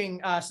shooting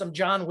some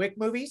John Wick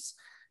movies.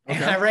 And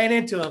Okay. I ran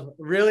into him.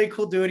 Really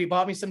cool dude. He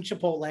bought me some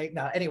Chipotle.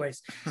 No,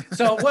 anyways.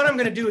 So what I'm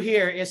going to do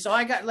here is,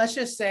 let's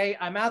just say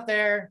I'm out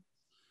there.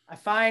 I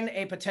find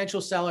a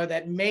potential seller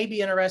that may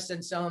be interested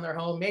in selling their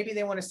home. Maybe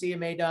they want to see a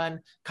May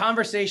done.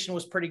 Conversation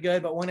was pretty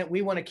good, but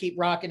we want to keep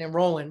rocking and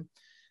rolling.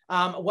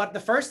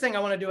 The first thing I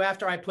want to do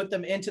after I put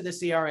them into the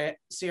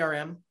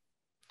CRM,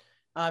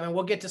 and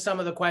we'll get to some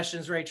of the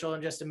questions, Rachel,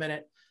 in just a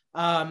minute.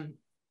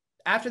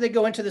 After they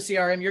go into the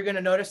CRM, you're going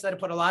to notice that I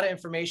put a lot of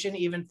information,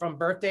 even from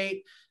birth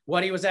date,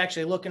 what he was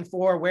actually looking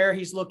for, where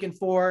he's looking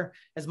for,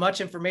 as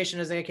much information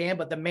as they can.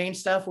 But the main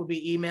stuff will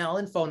be email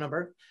and phone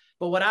number.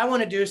 But what I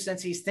want to do,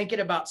 since he's thinking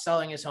about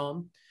selling his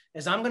home,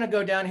 is I'm going to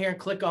go down here and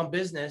click on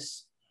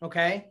business.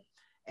 Okay.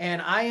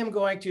 And I am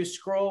going to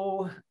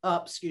scroll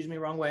up,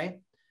 wrong way.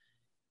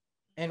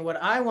 And what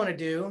I want to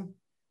do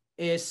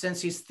is,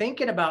 since he's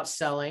thinking about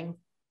selling,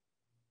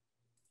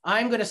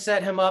 I'm going to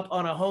set him up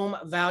on a home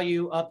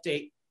value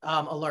update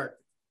alert.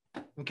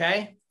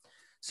 Okay.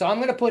 So I'm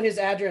going to put his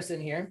address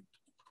in here.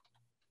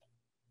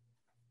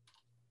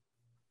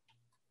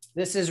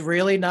 This is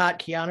really not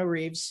Keanu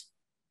Reeves'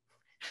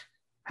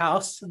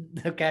 house.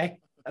 Okay.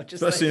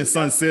 Especially in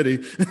Sun City.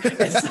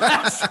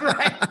 That's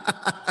right.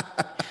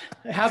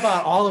 How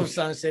about all of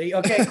Sun City?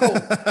 Okay, cool.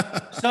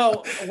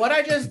 So what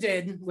I just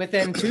did,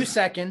 within 2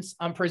 seconds,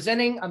 I'm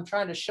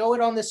trying to show it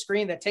on the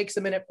screen. That takes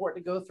a minute for it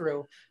to go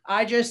through.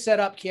 I just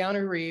set up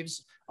Keanu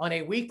Reeves on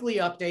a weekly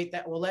update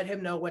that will let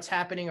him know what's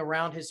happening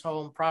around his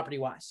home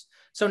property-wise.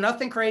 So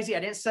nothing crazy. I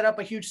didn't set up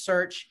a huge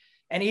search.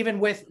 And even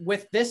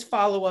with this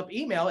follow-up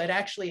email, it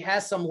actually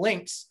has some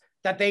links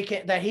that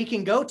he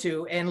can go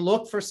to and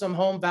look for some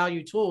home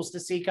value tools to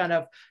see kind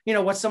of,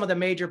 what some of the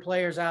major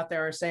players out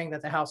there are saying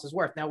that the house is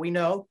worth. Now, we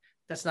know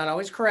that's not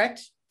always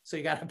correct. So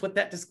you got to put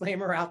that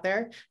disclaimer out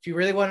there. If you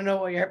really want to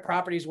know what your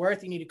property is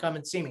worth, you need to come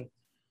and see me.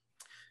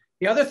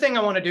 The other thing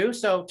I want to do,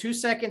 so 2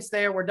 seconds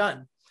there, we're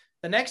done.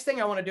 The next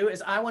thing I want to do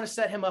is I want to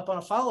set him up on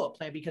a follow-up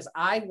plan because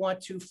I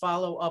want to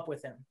follow up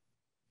with him.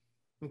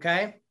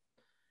 Okay.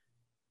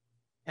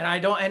 And I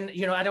don't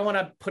want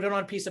to put it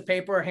on a piece of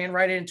paper or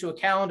handwrite it into a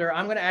calendar.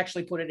 I'm going to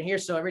actually put it in here.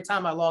 So every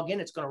time I log in,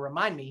 it's going to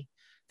remind me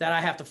that I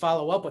have to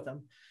follow up with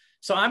him.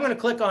 So I'm going to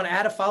click on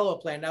add a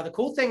follow-up plan. Now, the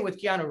cool thing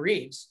with Keanu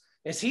Reeves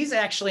is he's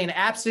actually an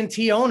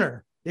absentee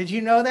owner. Did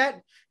you know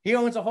that? He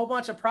owns a whole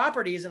bunch of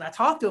properties. And I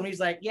talked to him. He's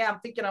like, yeah, I'm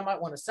thinking I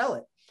might want to sell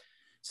it.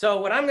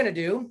 So what I'm going to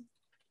do,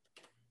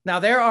 now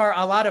there are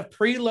a lot of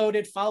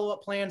preloaded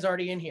follow-up plans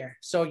already in here.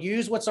 So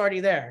use what's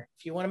already there.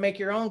 If you want to make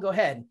your own, go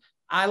ahead.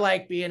 I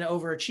like being an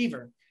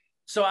overachiever.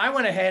 So I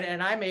went ahead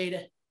and I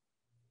made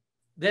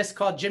this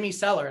called Jimmy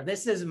Seller.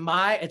 This is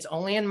it's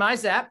only in my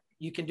Zap.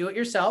 You can do it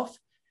yourself.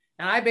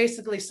 And I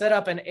basically set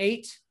up an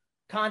 8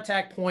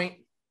 contact point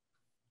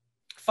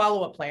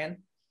follow-up plan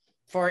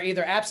for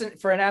either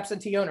an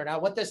absentee owner. Now,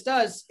 what this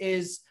does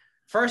is,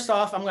 first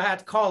off, I'm going to have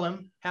to call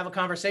him, have a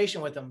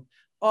conversation with him.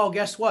 Oh,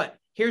 guess what?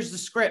 Here's the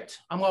script.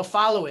 I'm going to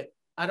follow it.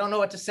 I don't know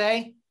what to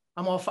say.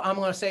 I'm going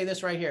to say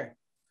this right here.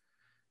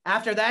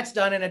 After that's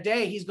done in a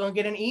day, he's going to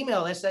get an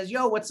email that says,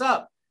 yo, what's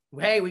up?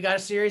 Hey, we got a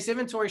serious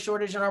inventory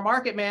shortage in our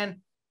market,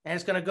 man. And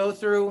it's going to go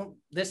through,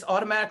 this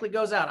automatically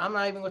goes out. I'm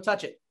not even going to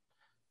touch it.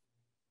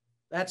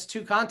 That's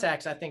 2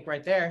 contacts, I think,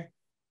 right there.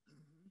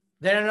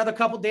 Then in another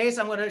couple of days,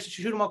 I'm going to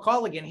shoot him a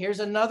call again. Here's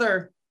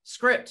another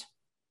script.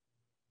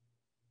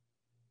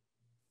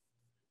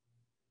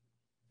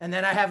 And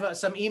then I have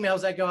some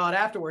emails that go out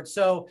afterwards.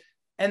 So,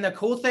 and the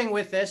cool thing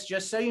with this,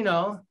 just so you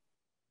know,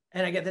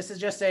 and again, this is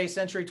just a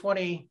Century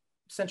 21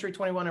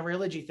 and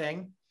Realogy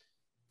thing,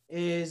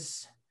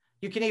 is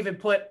you can even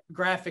put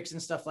graphics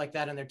and stuff like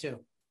that in there too.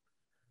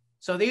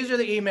 So these are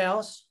the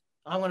emails.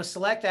 I'm going to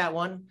select that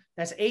one.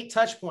 That's 8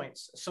 touch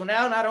points. So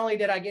now not only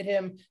did I get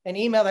him an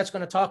email that's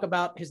going to talk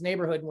about his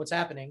neighborhood and what's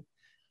happening,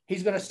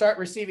 he's going to start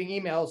receiving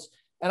emails,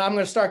 and I'm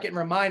going to start getting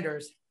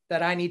reminders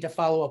that I need to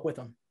follow up with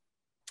him.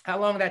 How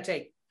long did that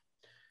take?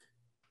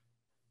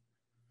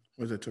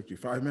 What does it took you?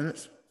 5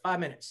 minutes? 5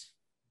 minutes.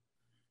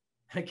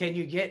 Can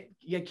you get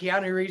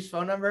Keanu Reeves'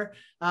 phone number?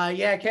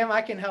 Yeah, Kim,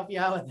 I can help you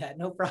out with that.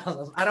 No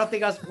problem. I don't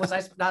think was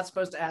I not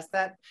supposed to ask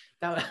that?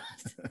 That was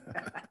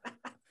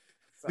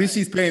at least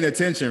she's paying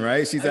attention,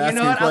 right? She's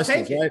asking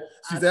questions, right?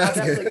 She's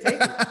asking.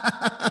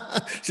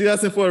 She's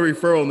asking for a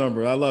referral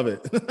number. I love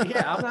it.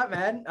 Yeah, I'm not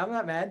mad. I'm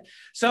not mad.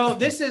 So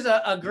this is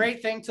a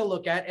great thing to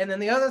look at. And then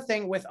the other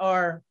thing with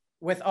our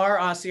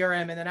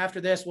CRM, and then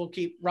after this, we'll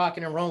keep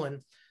rocking and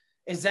rolling,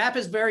 is Zap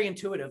is very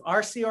intuitive.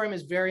 Our CRM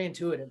is very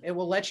intuitive. It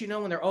will let you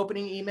know when they're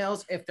opening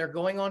emails, if they're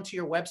going onto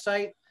your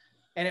website,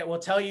 and it will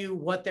tell you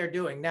what they're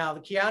doing. Now, the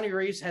Keanu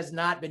Reeves has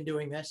not been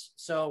doing this,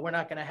 so we're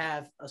not going to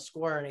have a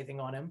score or anything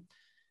on him.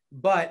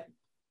 But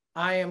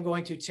I am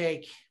going to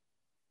take,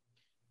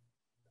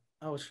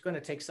 I was going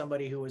to take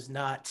somebody who was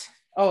not.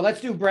 Oh, let's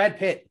do Brad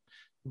Pitt.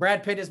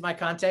 Brad Pitt is my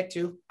contact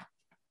too.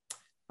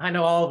 I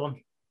know all of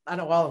them. I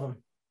know all of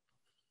them.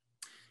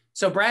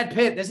 So Brad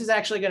Pitt, this is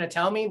actually going to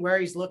tell me where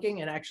he's looking.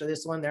 And actually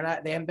this one, they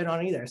haven't been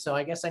on either. So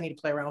I guess I need to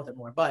play around with it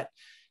more, but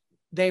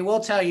they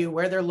will tell you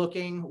where they're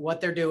looking, what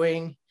they're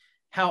doing,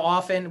 how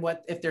often,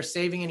 if they're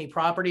saving any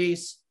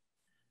properties,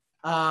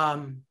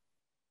 where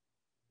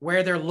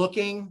they're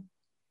looking.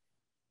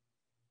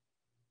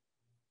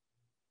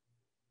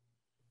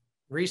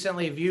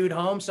 Recently viewed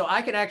home. So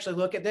I can actually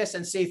look at this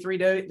and see 3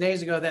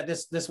 days ago that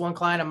this one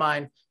client of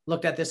mine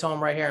looked at this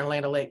home right here in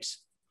Land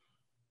O'Lakes.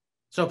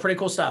 So pretty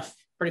cool stuff.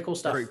 Pretty cool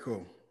stuff. Very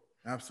cool.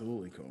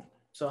 Absolutely cool.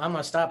 So I'm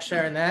going to stop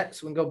sharing that.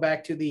 So we can go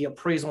back to the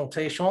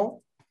presentation.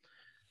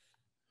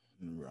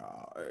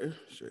 Right.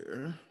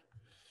 Share.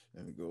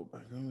 Let me go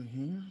back over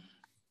here.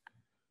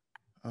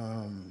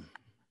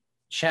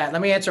 Chat.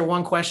 Let me answer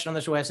one question on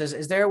this way. It says,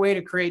 is there a way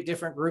to create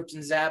different groups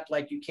in Zap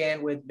like you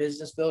can with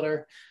Business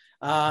Builder?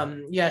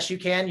 Yes, you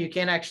can. You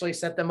can actually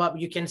set them up.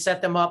 You can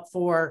set them up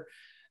for,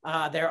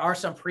 there are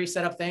some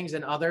pre-set up things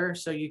and other.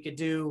 So you could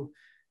do,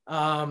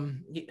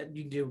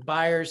 you do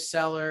buyers,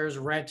 sellers,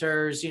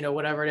 renters,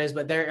 whatever it is,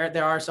 but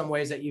there are some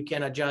ways that you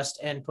can adjust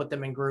and put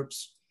them in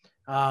groups.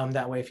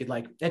 That way, if you'd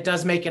like, it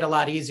does make it a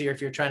lot easier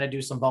if you're trying to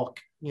do some bulk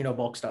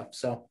stuff.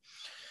 So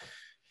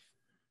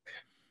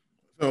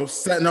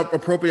setting up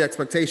appropriate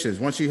expectations.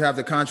 Once you have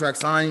the contract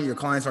signed, your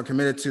clients are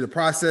committed to the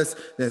process,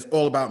 then it's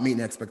all about meeting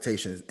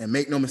expectations. And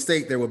make no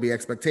mistake, there will be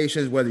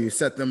expectations, whether you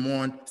set them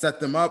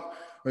up,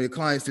 or your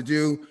clients to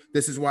do.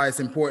 This is why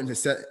it's important to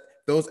set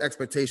those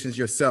expectations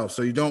yourself.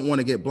 So you don't want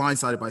to get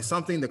blindsided by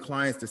something the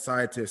clients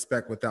decide to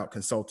expect without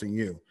consulting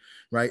you,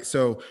 right?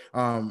 So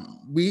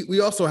we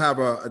also have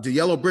the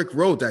yellow brick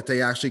road that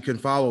they actually can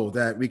follow,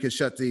 that we could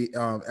set the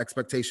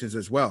expectations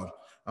as well.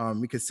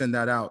 We could send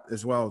that out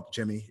as well,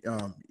 Jimmy.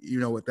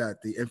 With that,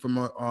 the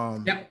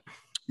info.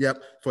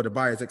 Yep, for the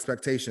buyer's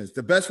expectations.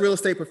 The best real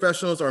estate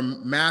professionals are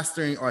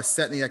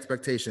setting the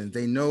expectations.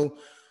 They know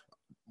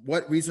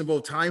what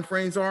reasonable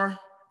timeframes are,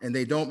 and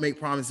they don't make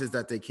promises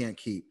that they can't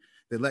keep.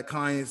 They let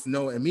clients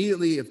know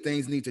immediately if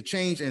things need to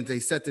change, and they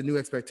set the new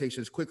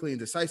expectations quickly and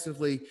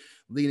decisively,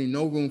 leaving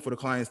no room for the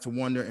clients to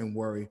wonder and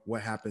worry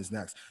what happens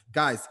next.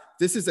 Guys,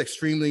 this is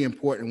extremely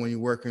important when you're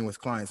working with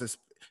clients.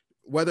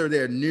 Whether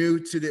they're new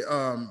to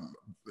the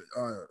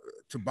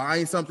to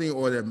buying something,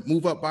 or they're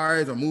move up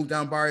buyers or move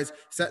down buyers,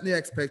 setting the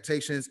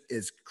expectations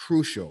is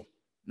crucial.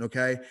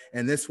 Okay,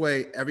 and this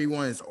way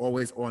everyone is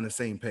always on the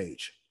same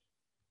page.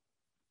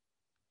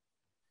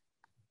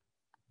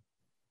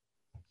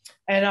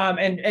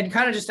 And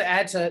kind of just to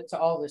add to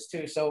all this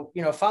too. So,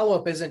 follow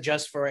up isn't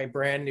just for a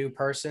brand new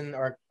person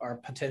or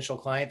potential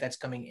client that's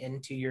coming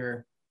into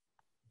your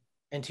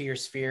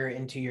sphere,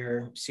 into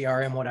your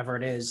CRM, whatever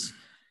it is.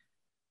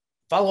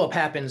 Follow-up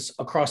happens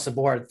across the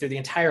board through the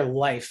entire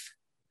life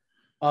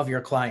of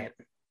your client,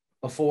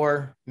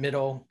 before,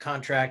 middle,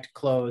 contract,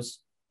 close,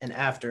 and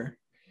after.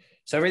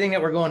 So everything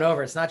that we're going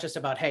over, it's not just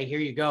about, hey, here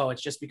you go.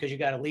 It's just because you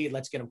got a lead,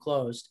 let's get them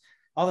closed.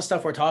 All the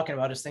stuff we're talking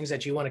about is things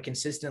that you want to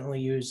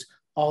consistently use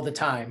all the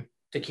time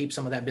to keep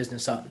some of that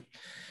business up.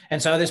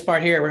 And so this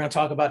part here, we're going to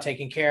talk about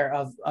taking care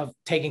of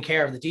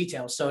the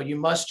details. So you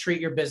must treat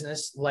your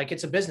business like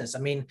it's a business. I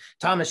mean,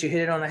 Thomas, you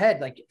hit it on the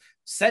head, like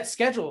set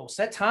schedule,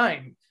 set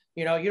time.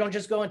 You know, you don't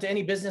just go into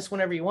any business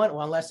whenever you want.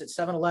 Well, unless it's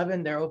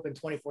 7-Eleven, they're open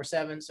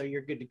 24/7. So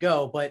you're good to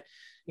go. But,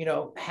 you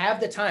know, have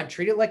the time,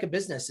 treat it like a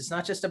business. It's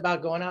not just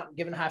about going out and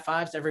giving high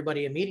fives to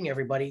everybody and meeting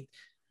everybody.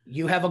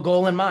 You have a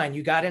goal in mind.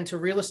 You got into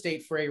real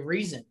estate for a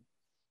reason.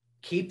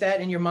 Keep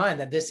that in your mind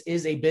that this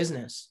is a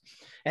business.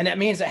 And that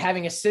means that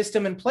having a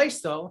system in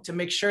place, though, to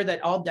make sure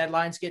that all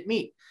deadlines get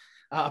met.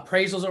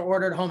 Appraisals are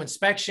ordered, home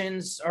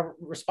inspections are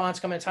response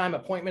come in time,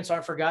 appointments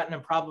aren't forgotten,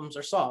 and problems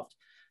are solved.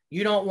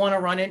 You don't want to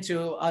run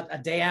into a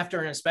day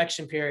after an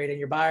inspection period and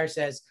your buyer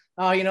says,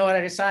 oh, you know what,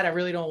 I decided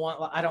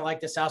I don't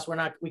like this house.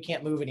 We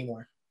can't move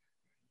anymore.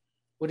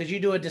 Well, did you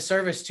do a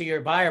disservice to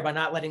your buyer by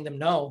not letting them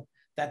know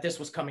that this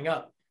was coming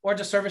up? Or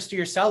disservice to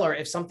your seller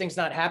if something's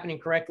not happening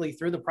correctly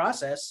through the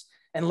process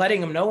and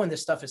letting them know when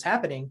this stuff is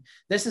happening.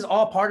 This is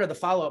all part of the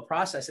follow-up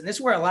process. And this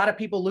is where a lot of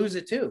people lose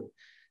it too.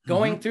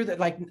 Going through that,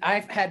 like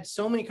I've had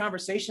so many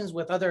conversations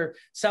with other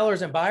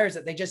sellers and buyers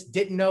that they just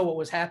didn't know what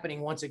was happening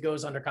once it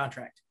goes under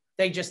contract.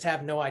 They just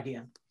have no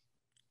idea.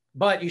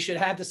 But you should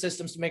have the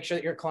systems to make sure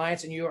that your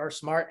clients and you are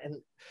smart and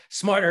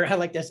smarter. I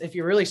like this. If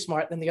you're really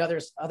smart than the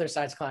other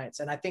side's clients.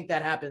 And I think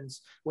that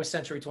happens with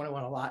Century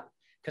 21 a lot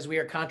because we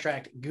are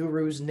contract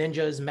gurus,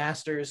 ninjas,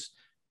 masters,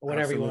 or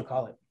whatever you want to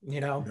call it,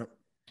 you know? Yep.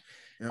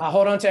 Yep.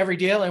 Hold on to every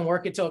deal and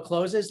work it till it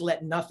closes.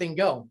 Let nothing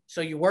go. So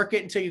you work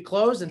it until you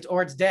close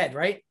or it's dead,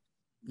 right?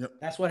 Yep.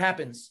 That's what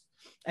happens.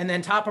 And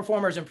then top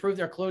performers improve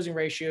their closing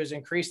ratios,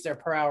 increase their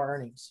per hour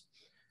earnings.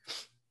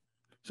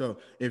 So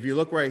if you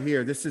look right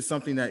here, this is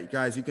something that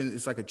guys,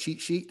 it's like a cheat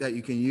sheet that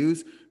you can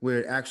use where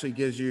it actually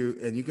gives you,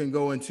 and you can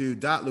go into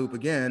Dotloop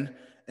again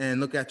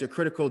and look at your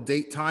critical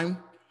date time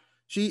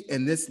sheet.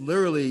 And this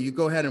literally, you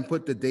go ahead and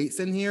put the dates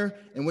in here.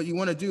 And what you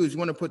want to do is you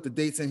want to put the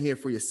dates in here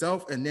for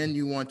yourself. And then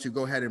you want to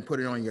go ahead and put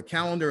it on your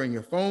calendar and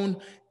your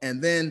phone,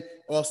 and then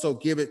also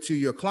give it to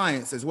your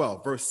clients as well,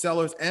 versus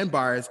sellers and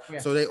buyers. Yeah.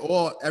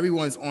 So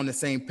everyone's on the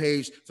same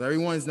page. So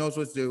everyone knows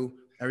what's due.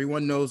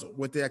 Everyone knows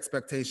what their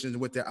expectations,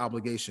 what their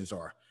obligations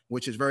are,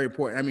 which is very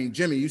important. I mean,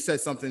 Jimmy, you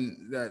said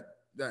something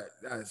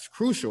that's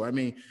crucial. I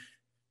mean,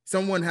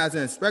 someone has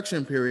an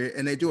inspection period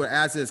and they do an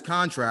as-is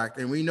contract,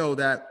 and we know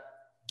that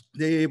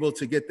they're able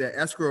to get their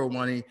escrow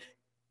money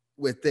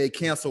they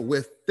cancel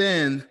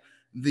within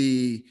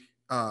the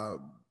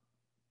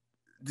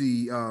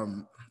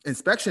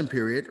inspection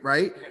period,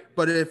 right?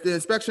 But if the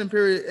inspection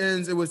period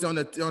ends, it was on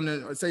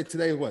the say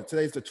today,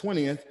 today's the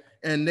 20th,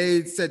 and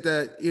they said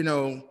that, you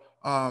know,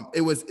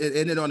 it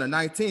ended on the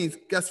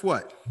 19th. Guess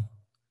what?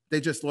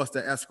 They just lost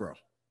their escrow,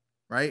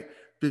 right?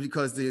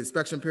 Because the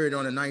inspection period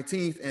on the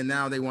 19th, and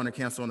now they want to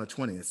cancel on the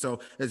 20th.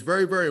 So it's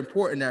very, very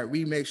important that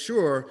we make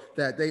sure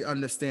that they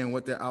understand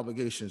what their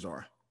obligations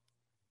are.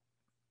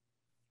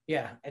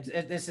 Yeah,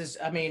 use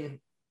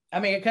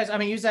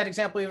that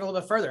example even a little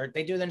bit further.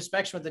 They do the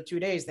inspection within 2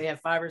 days. They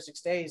have 5 or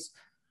 6 days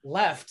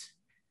left,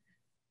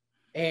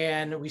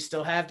 and we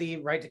still have the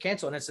right to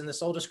cancel. And it's in the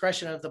sole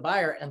discretion of the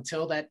buyer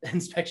until that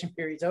inspection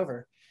period's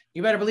over.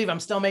 You better believe I'm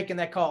still making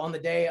that call on the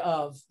day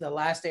of the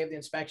last day of the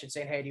inspection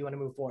saying, hey, do you want to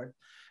move forward?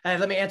 And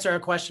let me answer a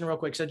question real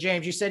quick. So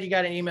James, you said you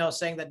got an email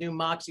saying that new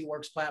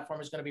MoxieWorks platform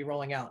is going to be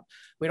rolling out.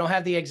 We don't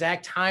have the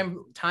exact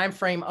time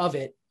frame of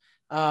it.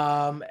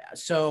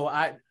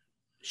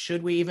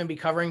 Should we even be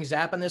covering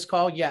Zap on this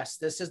call? Yes,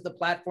 this is the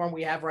platform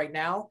we have right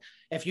now.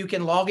 If you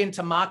can log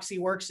into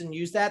MoxieWorks and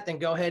use that, then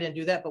go ahead and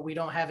do that, but we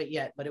don't have it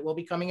yet, but it will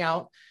be coming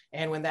out.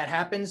 And when that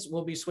happens,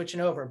 we'll be switching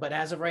over. But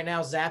as of right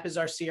now, Zap is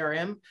our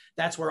CRM.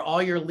 That's where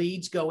all your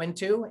leads go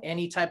into.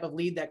 Any type of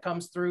lead that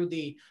comes through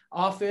the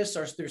office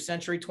or through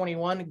Century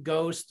 21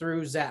 goes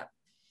through Zap.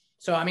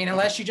 So, I mean,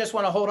 unless you just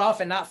want to hold off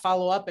and not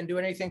follow up and do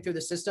anything through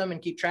the system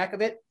and keep track of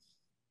it.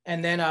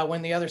 And then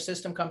when the other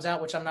system comes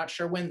out, which I'm not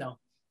sure when though,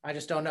 I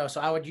just don't know.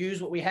 So I would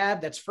use what we have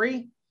that's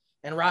free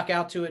and rock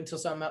out to it until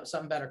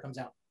something better comes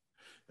out.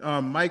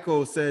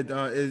 Michael said,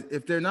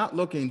 if they're not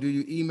looking, do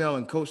you email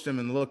and coach them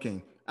in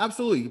looking?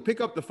 Absolutely. You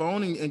pick up the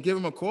phone and give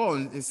them a call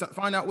and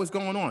find out what's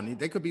going on.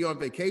 They could be on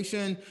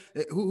vacation.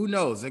 Who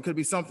knows? There could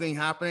be something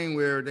happening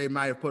where they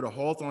might have put a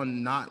halt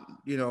on not,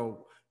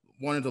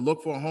 wanting to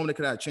look for a home. They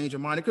could have changed their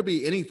mind. It could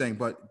be anything,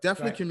 but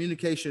definitely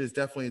communication is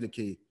definitely the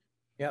key.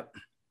 Yep.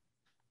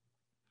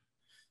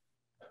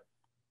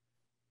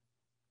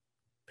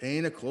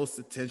 Paying a close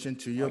attention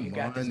to your money.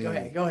 Got this.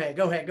 Go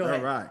ahead. All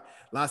right.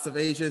 Lots of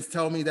agents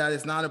tell me that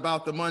it's not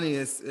about the money.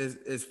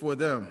 It's for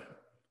them.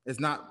 It's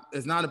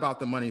not about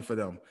the money for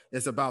them.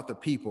 It's about the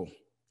people.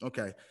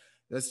 Okay.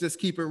 Let's just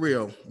keep it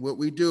real. What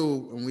we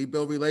do when we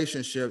build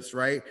relationships,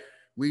 right?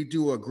 We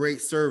do a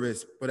great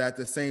service, but at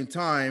the same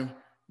time,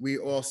 we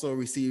also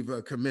receive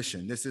a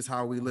commission. This is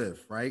how we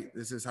live, right?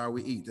 This is how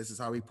we eat. This is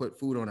how we put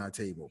food on our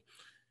table.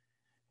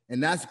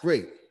 And that's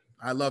great.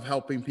 I love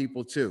helping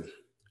people too.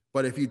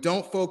 But if you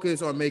don't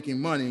focus on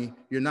making money,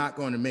 you're not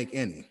going to make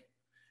any.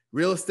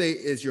 Real estate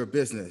is your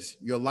business,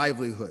 your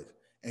livelihood.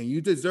 and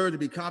you deserve to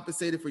be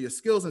compensated for your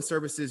skills and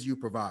services you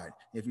provide.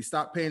 If you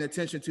stop paying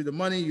attention to the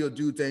money, you'll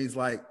do things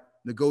like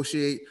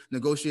negotiate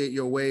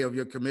your way of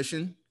your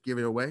commission, give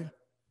it away.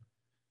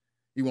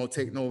 You won't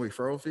take no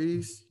referral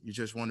fees. You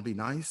just want to be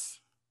nice.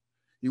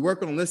 You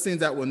work on listings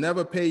that will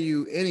never pay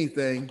you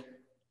anything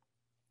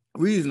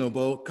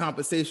reasonable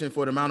compensation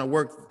for the amount of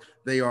work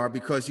they are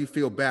because you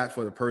feel bad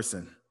for the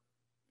person.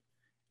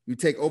 You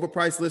take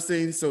overpriced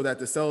listings so that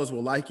the sellers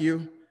will like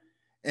you,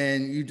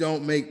 and you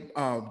don't make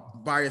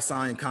buyer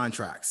sign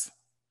contracts,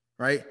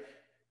 right?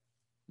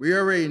 We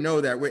already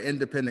know that we're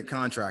independent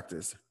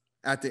contractors.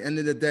 At the end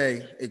of the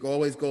day, it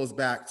always goes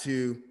back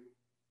to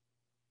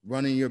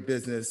running your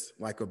business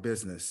like a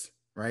business,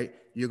 right?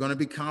 You're going to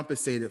be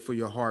compensated for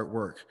your hard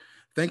work.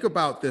 Think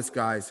about this,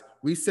 guys.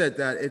 We said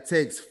that it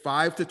takes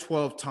 5 to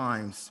 12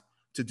 times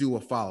to do a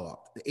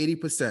follow-up.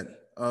 80%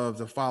 of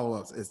the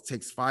follow-ups, it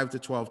takes 5 to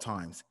 12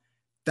 times.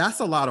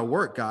 That's a lot of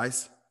work,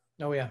 guys.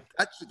 Oh yeah.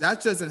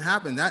 That doesn't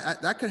happen.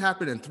 That could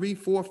happen in 3,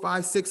 4,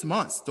 5, 6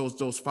 months,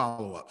 those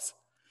follow-ups.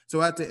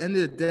 So at the end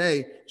of the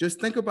day, just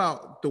think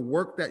about the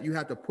work that you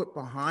have to put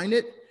behind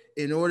it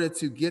in order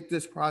to get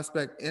this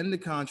prospect in the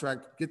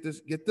contract, get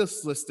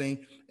this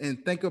listing,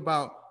 and think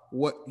about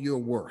what you're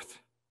worth,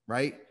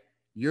 right?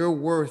 You're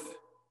worth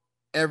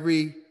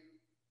every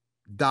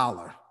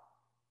dollar.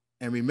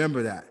 And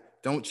remember that.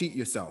 Don't cheat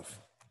yourself.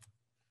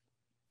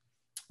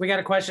 We got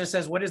a question that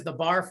says, what is the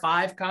Bar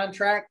 5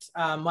 contract?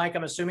 Mike,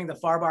 I'm assuming the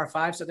FAR Bar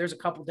 5. So there's a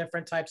couple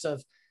different types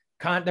of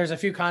there's a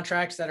few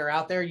contracts that are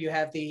out there. You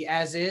have the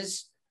as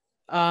is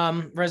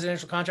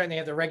residential contract, and they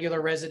have the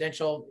regular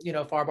residential,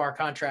 FAR Bar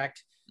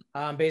contract.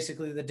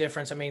 Basically the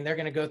difference, I mean, they're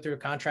going to go through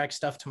contract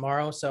stuff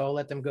tomorrow, so I'll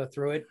let them go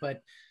through it.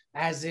 But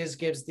as is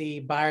gives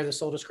the buyer the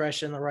sole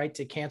discretion, the right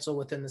to cancel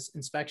within this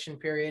inspection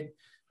period.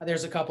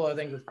 There's a couple of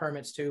things with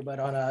permits too, but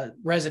on a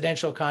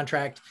residential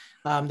contract,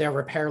 there are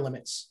repair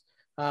limits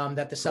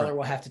that the seller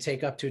will have to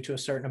take up to a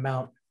certain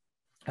amount,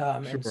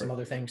 and some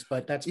other things.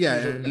 But that's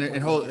and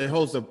it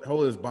holds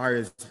the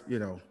buyer's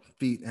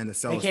feet and the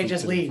seller. They can't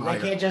just leave. They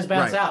can't just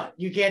bounce out.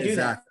 You can't do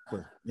that.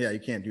 Exactly. Yeah, you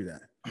can't do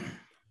that.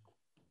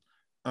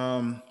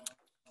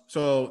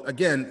 So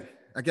again,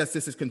 I guess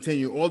this is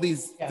continue. All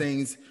these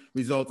things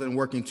result in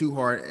working too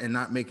hard and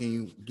not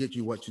get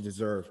you what you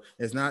deserve.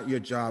 It's not your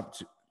job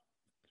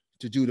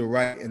to do the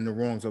right and the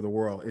wrongs of the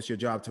world. It's your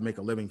job to make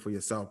a living for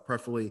yourself,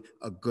 preferably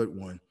a good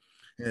one.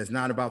 And it's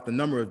not about the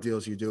number of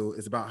deals you do.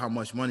 It's about how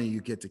much money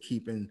you get to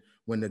keep in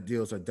when the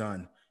deals are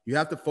done. You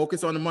have to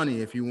focus on the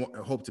money if you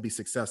hope to be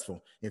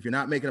successful. If you're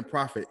not making a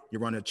profit, you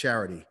run a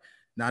charity,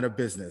 not a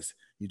business.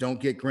 You don't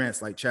get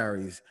grants like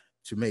charities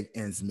to make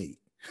ends meet.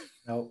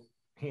 Nope,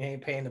 he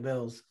ain't paying the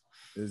bills.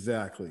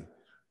 Exactly.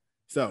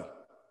 So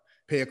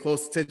pay a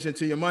close attention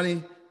to your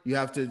money. You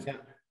have to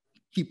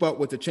keep up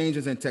with the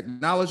changes in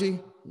technology,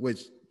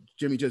 which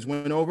Jimmy just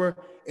went over,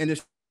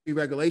 industry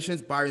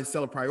regulations, buyer and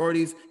seller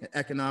priorities, and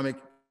economic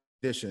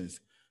conditions.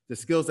 The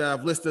skills that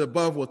I've listed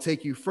above will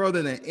take you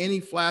further than any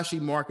flashy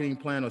marketing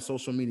plan or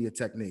social media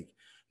technique.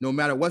 No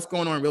matter what's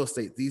going on in real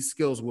estate, these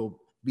skills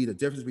will be the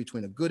difference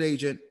between a good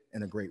agent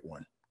and a great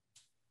one.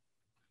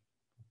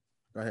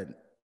 Go ahead.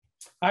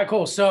 All right,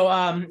 cool. So,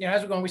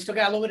 as we're going, we still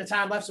got a little bit of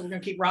time left, so we're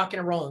going to keep rocking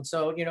and rolling.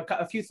 So,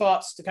 a few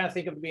thoughts to kind of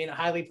think of being a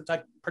highly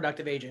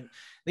productive agent.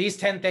 These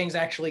 10 things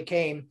actually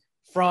came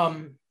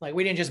from,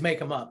 we didn't just make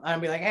them up.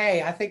 I'd be like,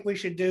 hey, I think we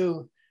should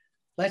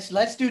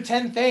let's do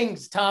 10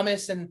 things,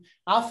 Thomas. And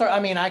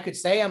I could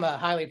say I'm a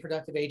highly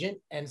productive agent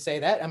and say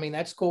that. I mean,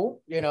 that's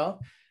cool, but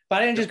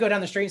I didn't just go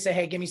down the street and say,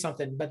 hey, give me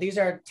something. But these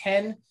are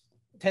 10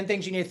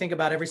 things you need to think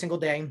about every single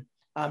day.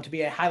 To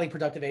be a highly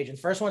productive agent.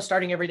 First one,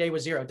 starting every day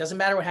with 0. It doesn't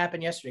matter what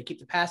happened yesterday.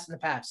 Keep the past in the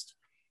past.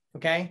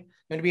 Okay. I'm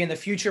going to be in the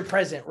future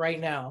present right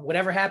now.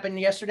 Whatever happened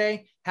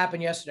yesterday.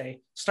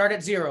 Start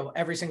at 0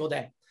 every single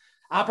day.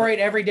 Operate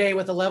every day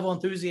with a level of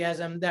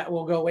enthusiasm that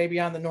will go way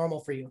beyond the normal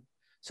for you.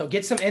 So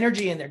get some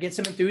energy in there, get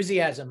some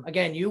enthusiasm.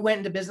 Again, you went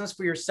into business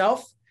for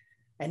yourself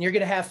and you're going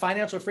to have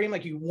financial freedom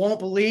like you won't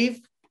believe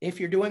if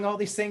you're doing all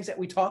these things that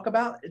we talk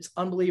about. It's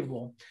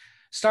unbelievable.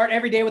 Start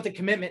every day with a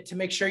commitment to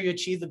make sure you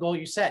achieve the goal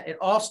you set. It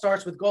all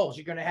starts with goals.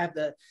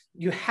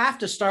 You have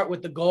to start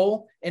with the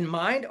goal in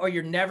mind, or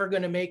you're never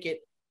going to make it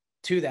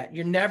to that.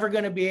 You're never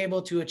going to be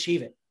able to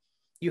achieve it.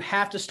 You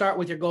have to start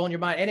with your goal in your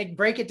mind and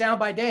break it down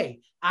by day.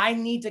 I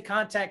need to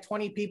contact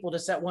 20 people to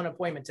set one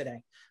appointment today,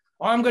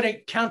 or I'm going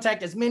to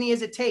contact as many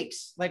as it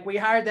takes. Like we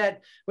hired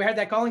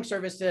that calling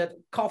service to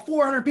call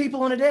 400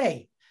 people in a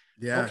day.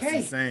 Yeah. Okay.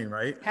 It's insane,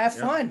 right? Have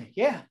fun.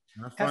 Yeah.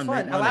 Have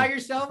fun. Allow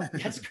yourself.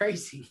 That's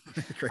crazy.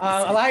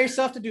 Allow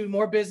yourself to do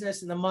more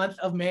business in the month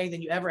of May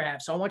than you ever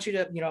have. So I want you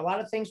to, a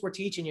lot of things we're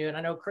teaching you. And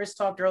I know Chris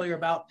talked earlier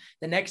about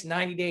the next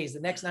 90 days.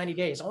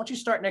 I want you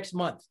to start next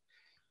month.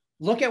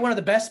 Look at one of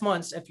the best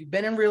months. If you've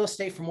been in real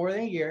estate for more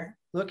than a year,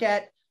 look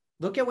at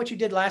what you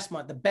did last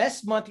month. The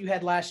best month you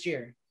had last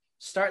year.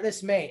 Start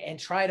this May and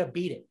try to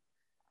beat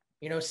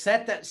it.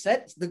 Set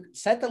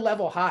the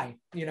level high.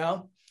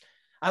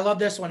 I love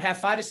this one. Have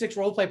 5 to 6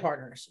 role play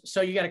partners.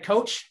 So you got a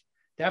coach.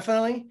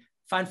 Definitely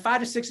find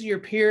 5 to 6 of your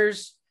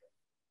peers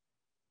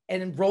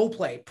and role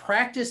play,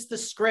 practice the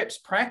scripts,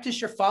 practice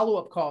your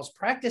follow-up calls,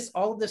 practice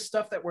all of this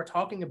stuff that we're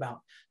talking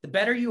about. The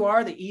better you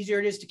are, the easier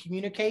it is to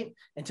communicate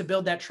and to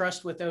build that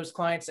trust with those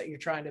clients that you're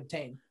trying to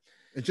obtain.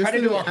 Try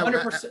to do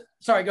 100%.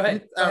 Sorry, go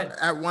ahead.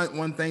 Add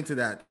one thing to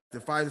that,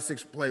 the 5 to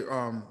 6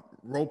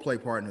 role play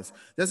partners.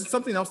 There's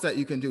something else that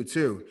you can do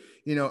too.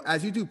 You know,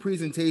 as you do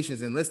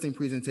presentations and listing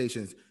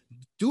presentations,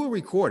 do a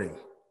recording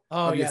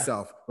of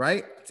yourself,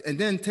 right? And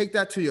then take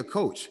that to your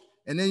coach.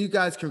 And then you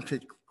guys can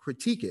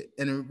critique it,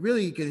 and it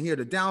really you can hear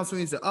the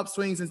downswings, the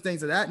upswings, and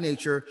things of that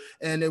nature,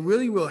 and it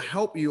really will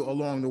help you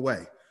along the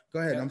way.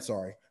 Go ahead. I'm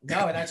sorry.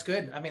 No, that's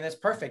good. I mean, that's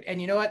perfect.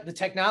 And you know what? The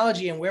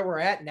technology and where we're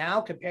at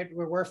now compared to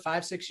where we were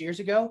 5-6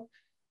 years ago,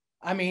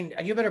 I mean,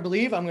 you better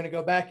believe I'm going to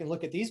go back and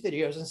look at these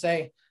videos and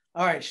say,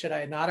 all right, should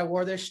I not have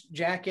wore this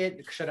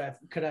jacket?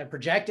 Could I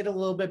project it a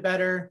little bit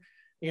better?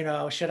 You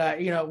know,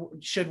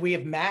 should we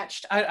have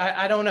matched?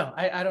 I don't know.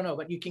 I don't know,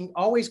 but you can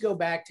always go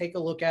back, take a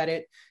look at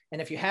it.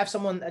 And if you have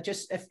someone that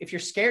if you're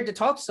scared to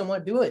talk to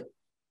someone, do it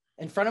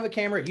in front of a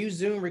camera, use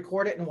Zoom,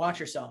 record it and watch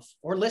yourself,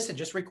 or listen,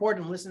 just record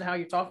and listen to how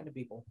you're talking to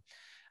people.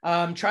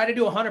 Try to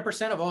do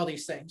 100% of all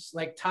these things.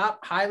 Like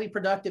top highly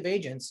productive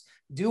agents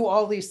do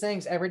all these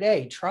things every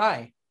day.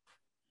 Try,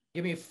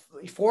 give me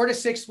 4 to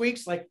 6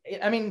 weeks.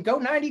 Go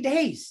 90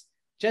 days.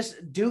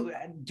 Just do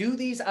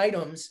these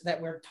items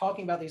that we're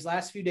talking about these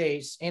last few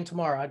days and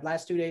tomorrow,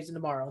 last 2 days and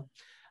tomorrow,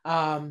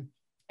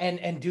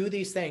 and do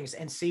these things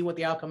and see what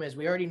the outcome is.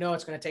 We already know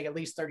it's going to take at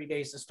least 30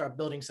 days to start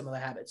building some of the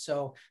habits.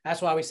 So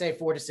that's why we say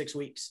 4 to 6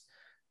 weeks.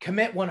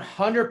 Commit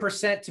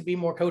 100% to be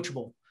more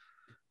coachable.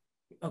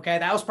 Okay.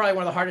 That was probably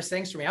one of the hardest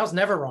things for me. I was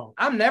never wrong.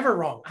 I'm never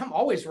wrong. I'm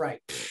always right.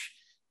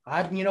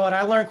 You know what?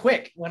 I learned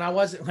quick when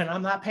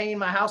I'm not paying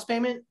my house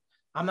payment,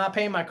 I'm not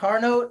paying my car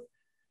note,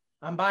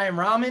 I'm buying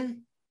ramen.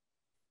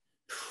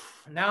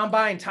 Now I'm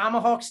buying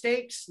tomahawk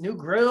steaks, new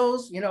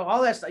grills,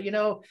 all that stuff,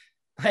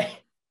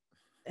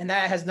 and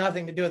that has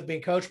nothing to do with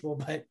being coachable,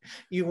 but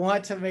you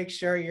want to make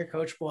sure you're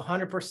coachable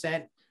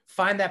 100%.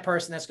 Find that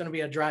person that's going to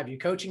be able to drive you.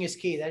 Coaching is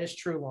key. That is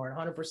true, Lauren,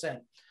 100%.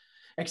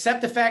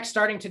 Accept the fact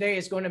starting today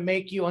is going to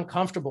make you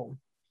uncomfortable.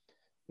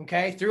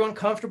 Okay. Through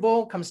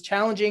uncomfortable comes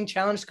challenging.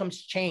 Challenge comes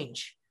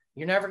change.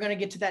 You're never going to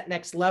get to that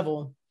next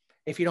level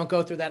if you don't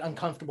go through that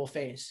uncomfortable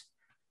phase.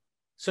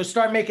 So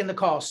start making the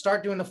calls,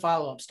 start doing the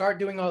follow-up, start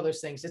doing all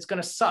those things. It's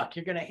going to suck.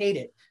 You're going to hate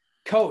it.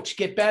 Coach,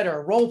 get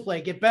better. Role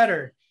play, get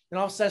better. And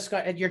all of a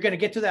sudden you're going to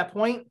get to that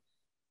point,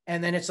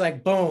 and then it's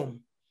like, boom,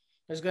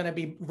 there's going to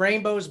be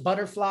rainbows,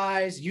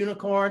 butterflies,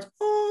 unicorns,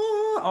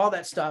 all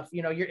that stuff.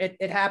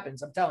 It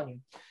happens. I'm telling you.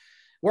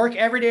 Work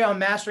every day on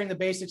mastering the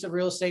basics of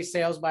real estate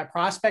sales by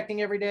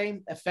prospecting every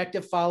day,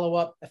 effective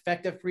follow-up,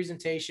 effective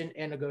presentation,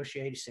 and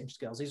negotiation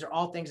skills. These are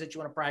all things that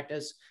you want to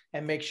practice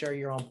and make sure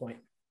you're on point.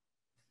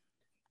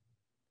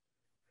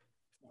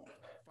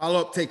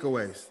 Follow-up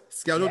takeaways.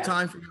 Schedule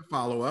time for your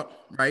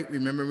follow-up, right?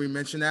 Remember we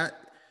mentioned that.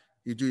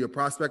 You do your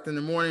prospect in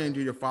the morning and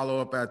do your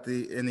follow-up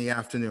in the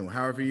afternoon,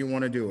 however you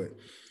want to do it.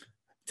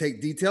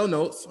 Take detailed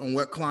notes on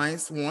what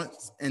clients'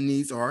 wants and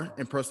needs are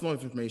and personal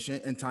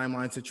information and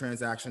timelines to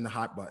transaction, the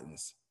hot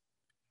buttons.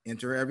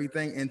 Enter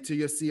everything into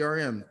your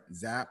CRM,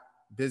 Zap,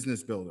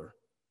 Business Builder.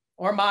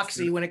 Or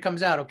Moxie when it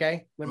comes out,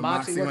 okay? When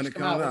Moxie works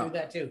come out, we'll do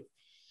that too.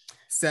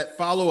 Set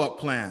follow-up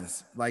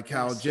plans, like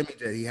how Jimmy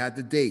did. He had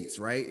the dates,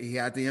 right? He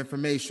had the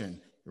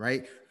information,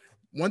 right?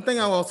 One thing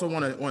I also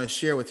want to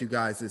share with you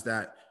guys is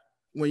that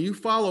when you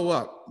follow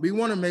up, we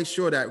want to make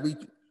sure that we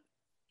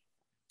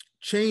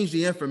change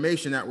the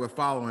information that we're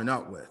following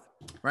up with,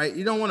 right?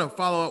 You don't want to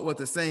follow up with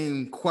the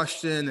same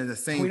question and the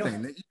same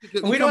thing.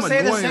 We don't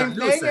say the same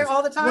thing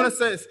all the time. You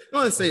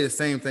want to say the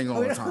same thing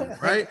all the time,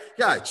 right?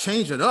 You gotta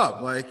change it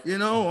up. Like,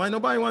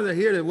 nobody wanted to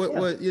hear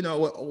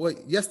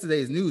what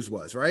yesterday's news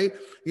was, right?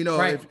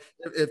 Right.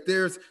 If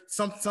there's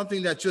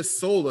something that just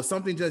sold or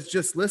something that's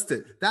just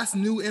listed, that's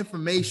new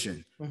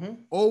information. Mm-hmm.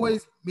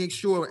 Always make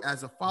sure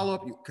as a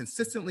follow-up, you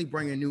consistently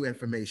bring in new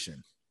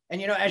information.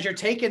 And, as you're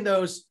taking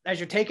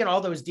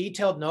all those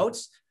detailed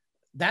notes,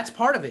 that's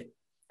part of it.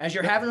 As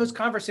you're having those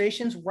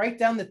conversations, write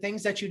down the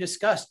things that you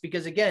discussed,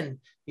 because again,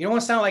 you don't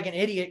want to sound like an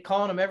idiot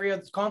calling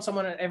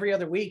someone every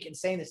other week and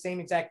saying the same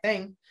exact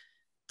thing.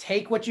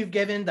 Take what you've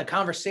given, the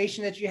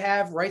conversation that you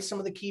have, write some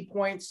of the key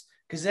points,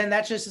 because then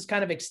that just is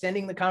kind of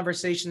extending the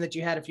conversation that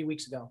you had a few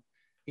weeks ago.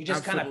 You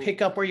just kind of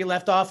pick up where you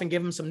left off and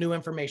give them some new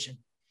information.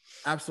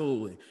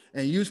 Absolutely.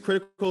 And use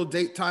critical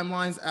date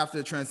timelines after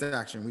the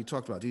transaction. We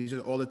talked about these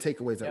are all the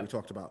takeaways that we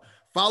talked about.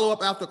 Follow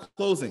up after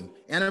closing,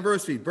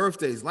 anniversary,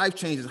 birthdays, life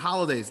changes,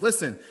 holidays.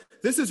 Listen,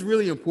 this is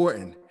really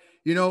important.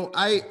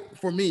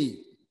 For me,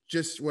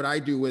 just what I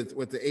do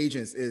with the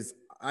agents is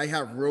I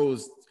have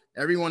rows.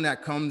 Everyone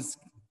that comes,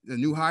 the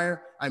new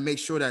hire, I make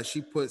sure that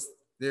she puts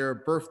their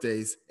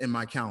birthdays in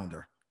my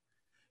calendar,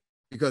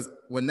 because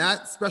when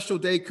that special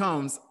day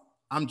comes,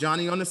 I'm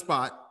Johnny on the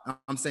spot.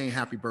 I'm saying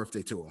happy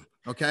birthday to them.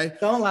 Okay.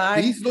 Don't lie.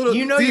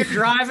 You're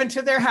driving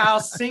to their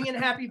house singing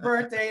happy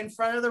birthday in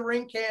front of the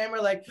Ring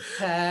camera, like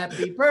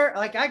happy birthday.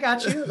 Like, I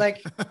got you.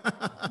 Like,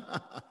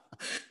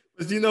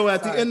 you know,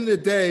 at the end of the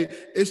day,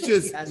 it's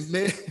just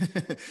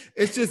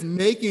it's just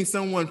making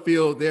someone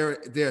feel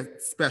they're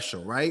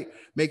special, right?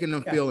 Making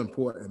them feel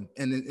important,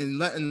 and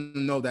letting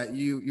them know that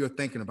you're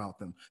thinking about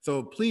them.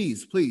 So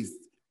please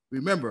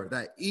remember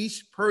that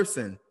each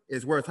person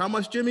is worth how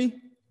much, Jimmy?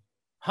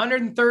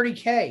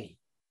 $130K.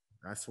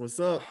 That's what's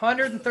up.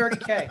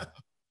 $130K.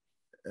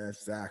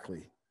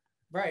 Exactly.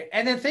 Right.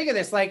 And then think of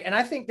this, like, and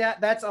I think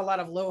that's a lot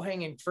of low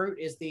hanging fruit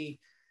is the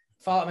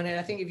follow. I mean,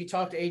 I think if you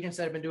talk to agents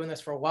that have been doing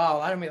this for a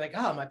while, I don't be like,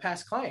 oh, my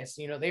past clients,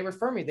 you know, they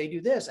refer me, they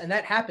do this, and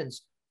that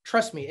happens.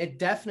 Trust me, it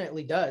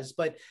definitely does.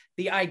 But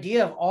the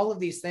idea of all of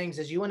these things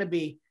is you want to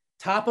be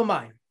top of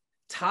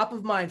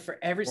mind for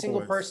every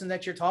single person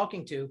that you're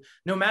talking to,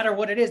 no matter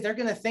what it is. They're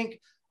going to think,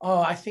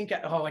 oh,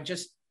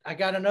 I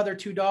got another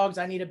 2 dogs.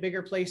 I need a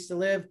bigger place to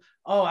live.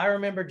 Oh, I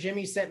remember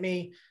Jimmy sent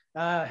me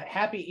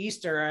happy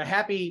Easter, a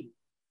happy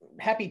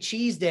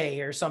cheese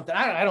day or something.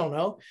 I don't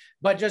know,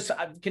 but just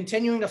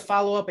continuing to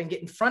follow up and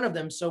get in front of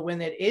them. So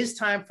when it is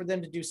time for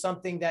them to do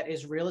something that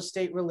is real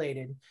estate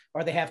related,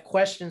 or they have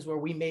questions where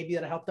we may be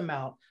able to help them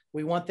out,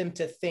 we want them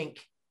to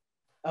think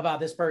about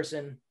this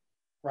person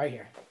right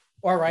here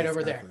or right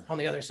over there on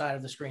the other side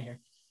of the screen here.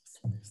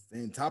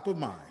 Staying top of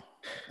mind.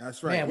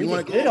 That's right. Man, we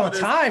did good on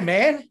time,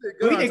 man.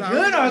 We did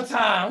good on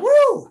time.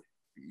 Woo!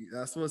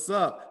 That's what's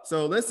up.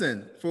 So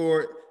listen,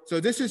 so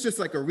this is just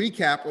like a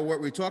recap of what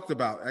we talked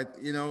about.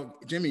 You know,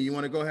 Jimmy, you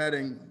want to go ahead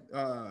and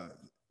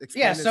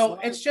explain? Yeah. So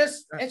it's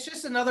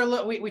just another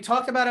look. We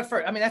talked about it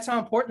for. I mean, that's how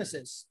important this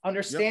is.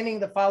 Understanding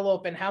the follow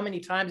up and how many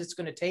times it's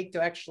going to take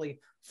to actually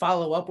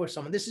follow up with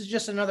someone. This is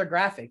just another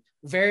graphic.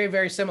 Very,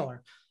 very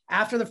similar.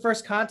 After the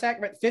first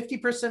contact,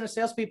 50% of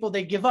salespeople,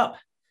 they give up.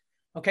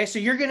 Okay, so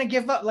you're going to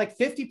give up. Like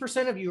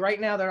 50% of you right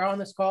now that are on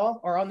this call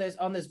or on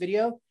this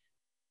video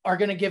are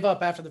going to give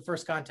up after the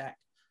first contact.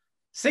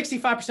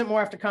 65%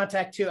 more after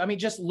contact 2. I mean,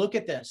 just look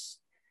at this.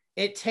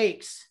 It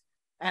takes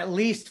at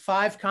least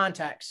 5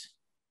 contacts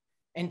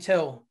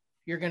until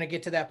you're going to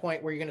get to that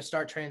point where you're going to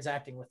start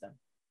transacting with them.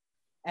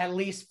 At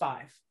least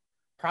 5,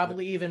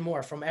 probably even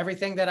more. From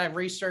everything that I've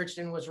researched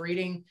and was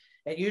reading,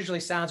 it usually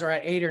sounds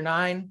around 8 or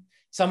 9.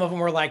 Some of them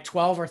were like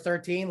 12 or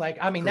 13. Like,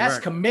 I mean, that's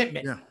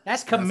commitment. Yeah.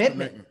 That's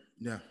commitment.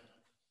 Yeah.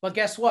 But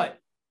guess what?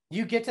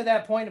 You get to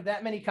that point of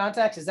that many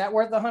contacts. Is that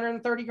worth the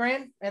 130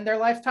 grand in their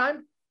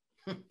lifetime?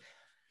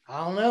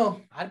 I don't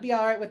know. I'd be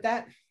all right with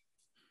that.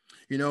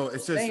 You know,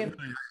 it's just,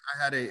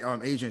 I had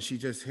a agent,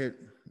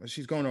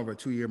 she's going over a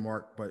 2-year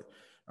mark, but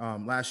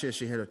last year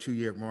she hit a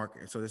 2-year mark.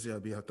 And so this year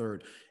will be her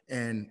 3rd.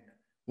 And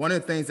one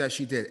of the things that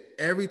she did,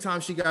 every time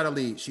she got a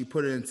lead, she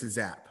put it into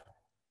Zap.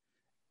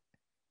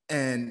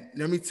 And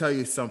let me tell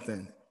you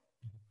something.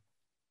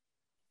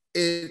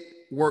 It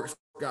works,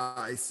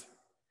 guys.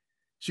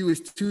 She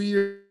was 2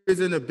 years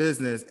in the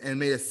business and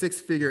made a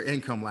 6-figure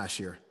income last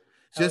year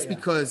just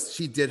because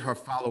she did her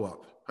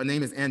follow-up. Her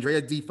name is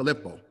Andrea Di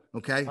Filippo.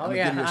 Okay. Oh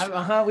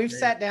yeah. We've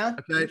sat down.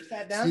 Okay. We've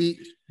sat down.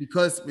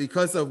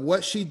 Because of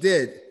what she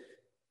did,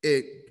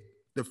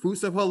 the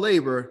fruits of her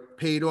labor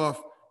paid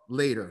off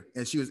later,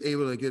 and she was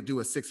able to do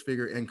a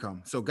 6-figure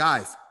income. So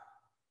guys,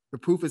 the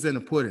proof is in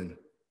the pudding.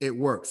 It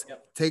works.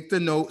 Yep. Take the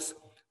notes,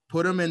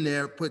 put them in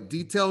there, put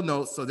detailed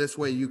notes, so this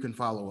way you can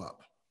follow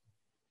up.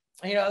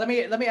 You know, let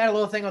me add a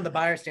little thing on the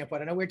buyer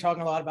standpoint. I know we're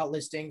talking a lot about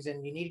listings,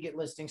 and you need to get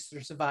listings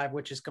to survive,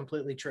 which is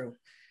completely true.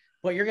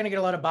 But you're going to get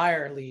a lot of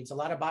buyer leads,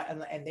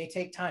 and they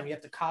take time. You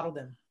have to coddle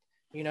them,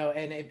 you know,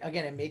 and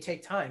it may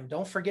take time.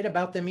 Don't forget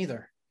about them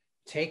either.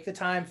 Take the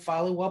time,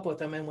 follow up with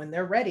them. And when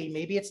they're ready,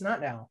 maybe it's not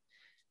now.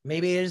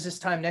 Maybe it is this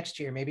time next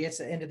year. Maybe it's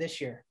the end of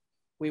this year.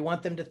 We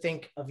want them to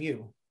think of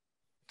you.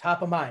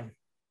 Top of mind.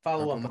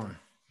 Follow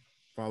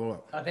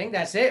up. I think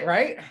that's it,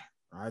 right?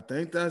 I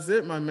think that's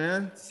it, my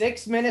man.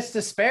 6 minutes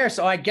to spare.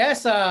 So I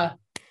guess,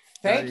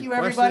 thank you,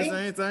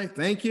 everybody.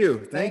 Thank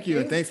you.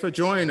 And thanks for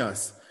joining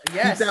us.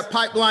 Yes. Keep that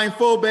pipeline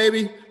full,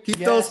 baby. Keep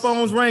those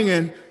phones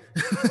ringing.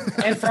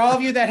 And for all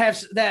of you that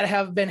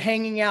have been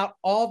hanging out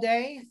all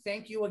day,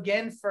 thank you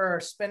again for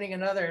spending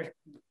another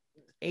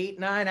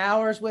 8-9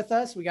 hours with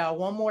us. We got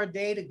one more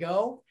day to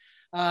go.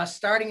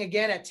 Starting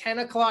again at 10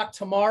 o'clock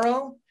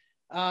tomorrow.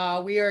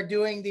 We are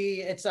doing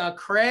it's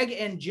Craig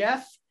and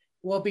Jeff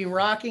will be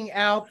rocking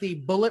out the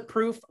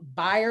bulletproof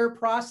buyer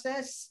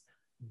process.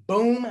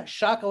 Boom,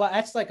 shakalaka.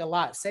 That's like a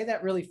lot. Say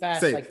that really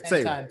fast, like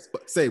 10 times.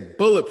 Say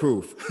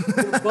bulletproof.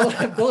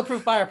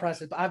 Bulletproof buyer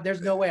process.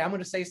 There's no way. I'm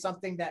going to say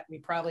something that we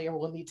probably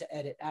will need to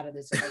edit out of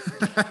this.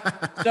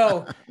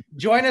 So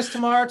join us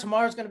tomorrow.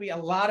 Tomorrow's going to be a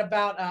lot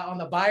about on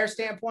the buyer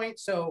standpoint.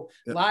 So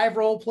live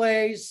role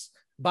plays,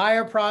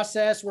 buyer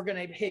process. We're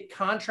going to hit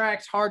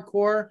contracts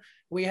hardcore.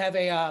 We have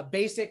a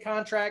basic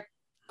contract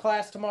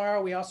class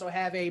tomorrow. We also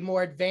have a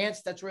more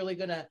advanced that's really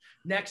going to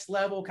next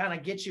level kind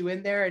of get you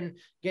in there and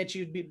get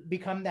you to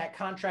become that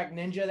contract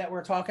ninja that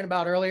we're talking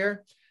about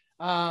earlier.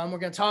 We're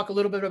going to talk a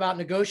little bit about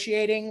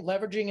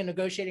leveraging and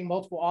negotiating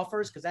multiple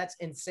offers, because that's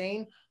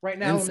insane right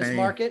now in this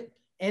market.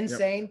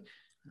 Insane.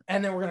 Yep.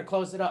 And then we're going to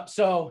close it up.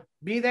 So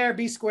be there,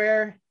 be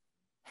square.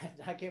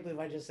 I can't believe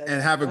I just said that.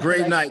 And have a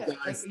great night,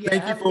 guys.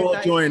 Thank you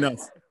for joining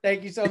us.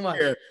 Thank you so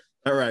much.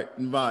 All right.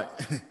 Bye.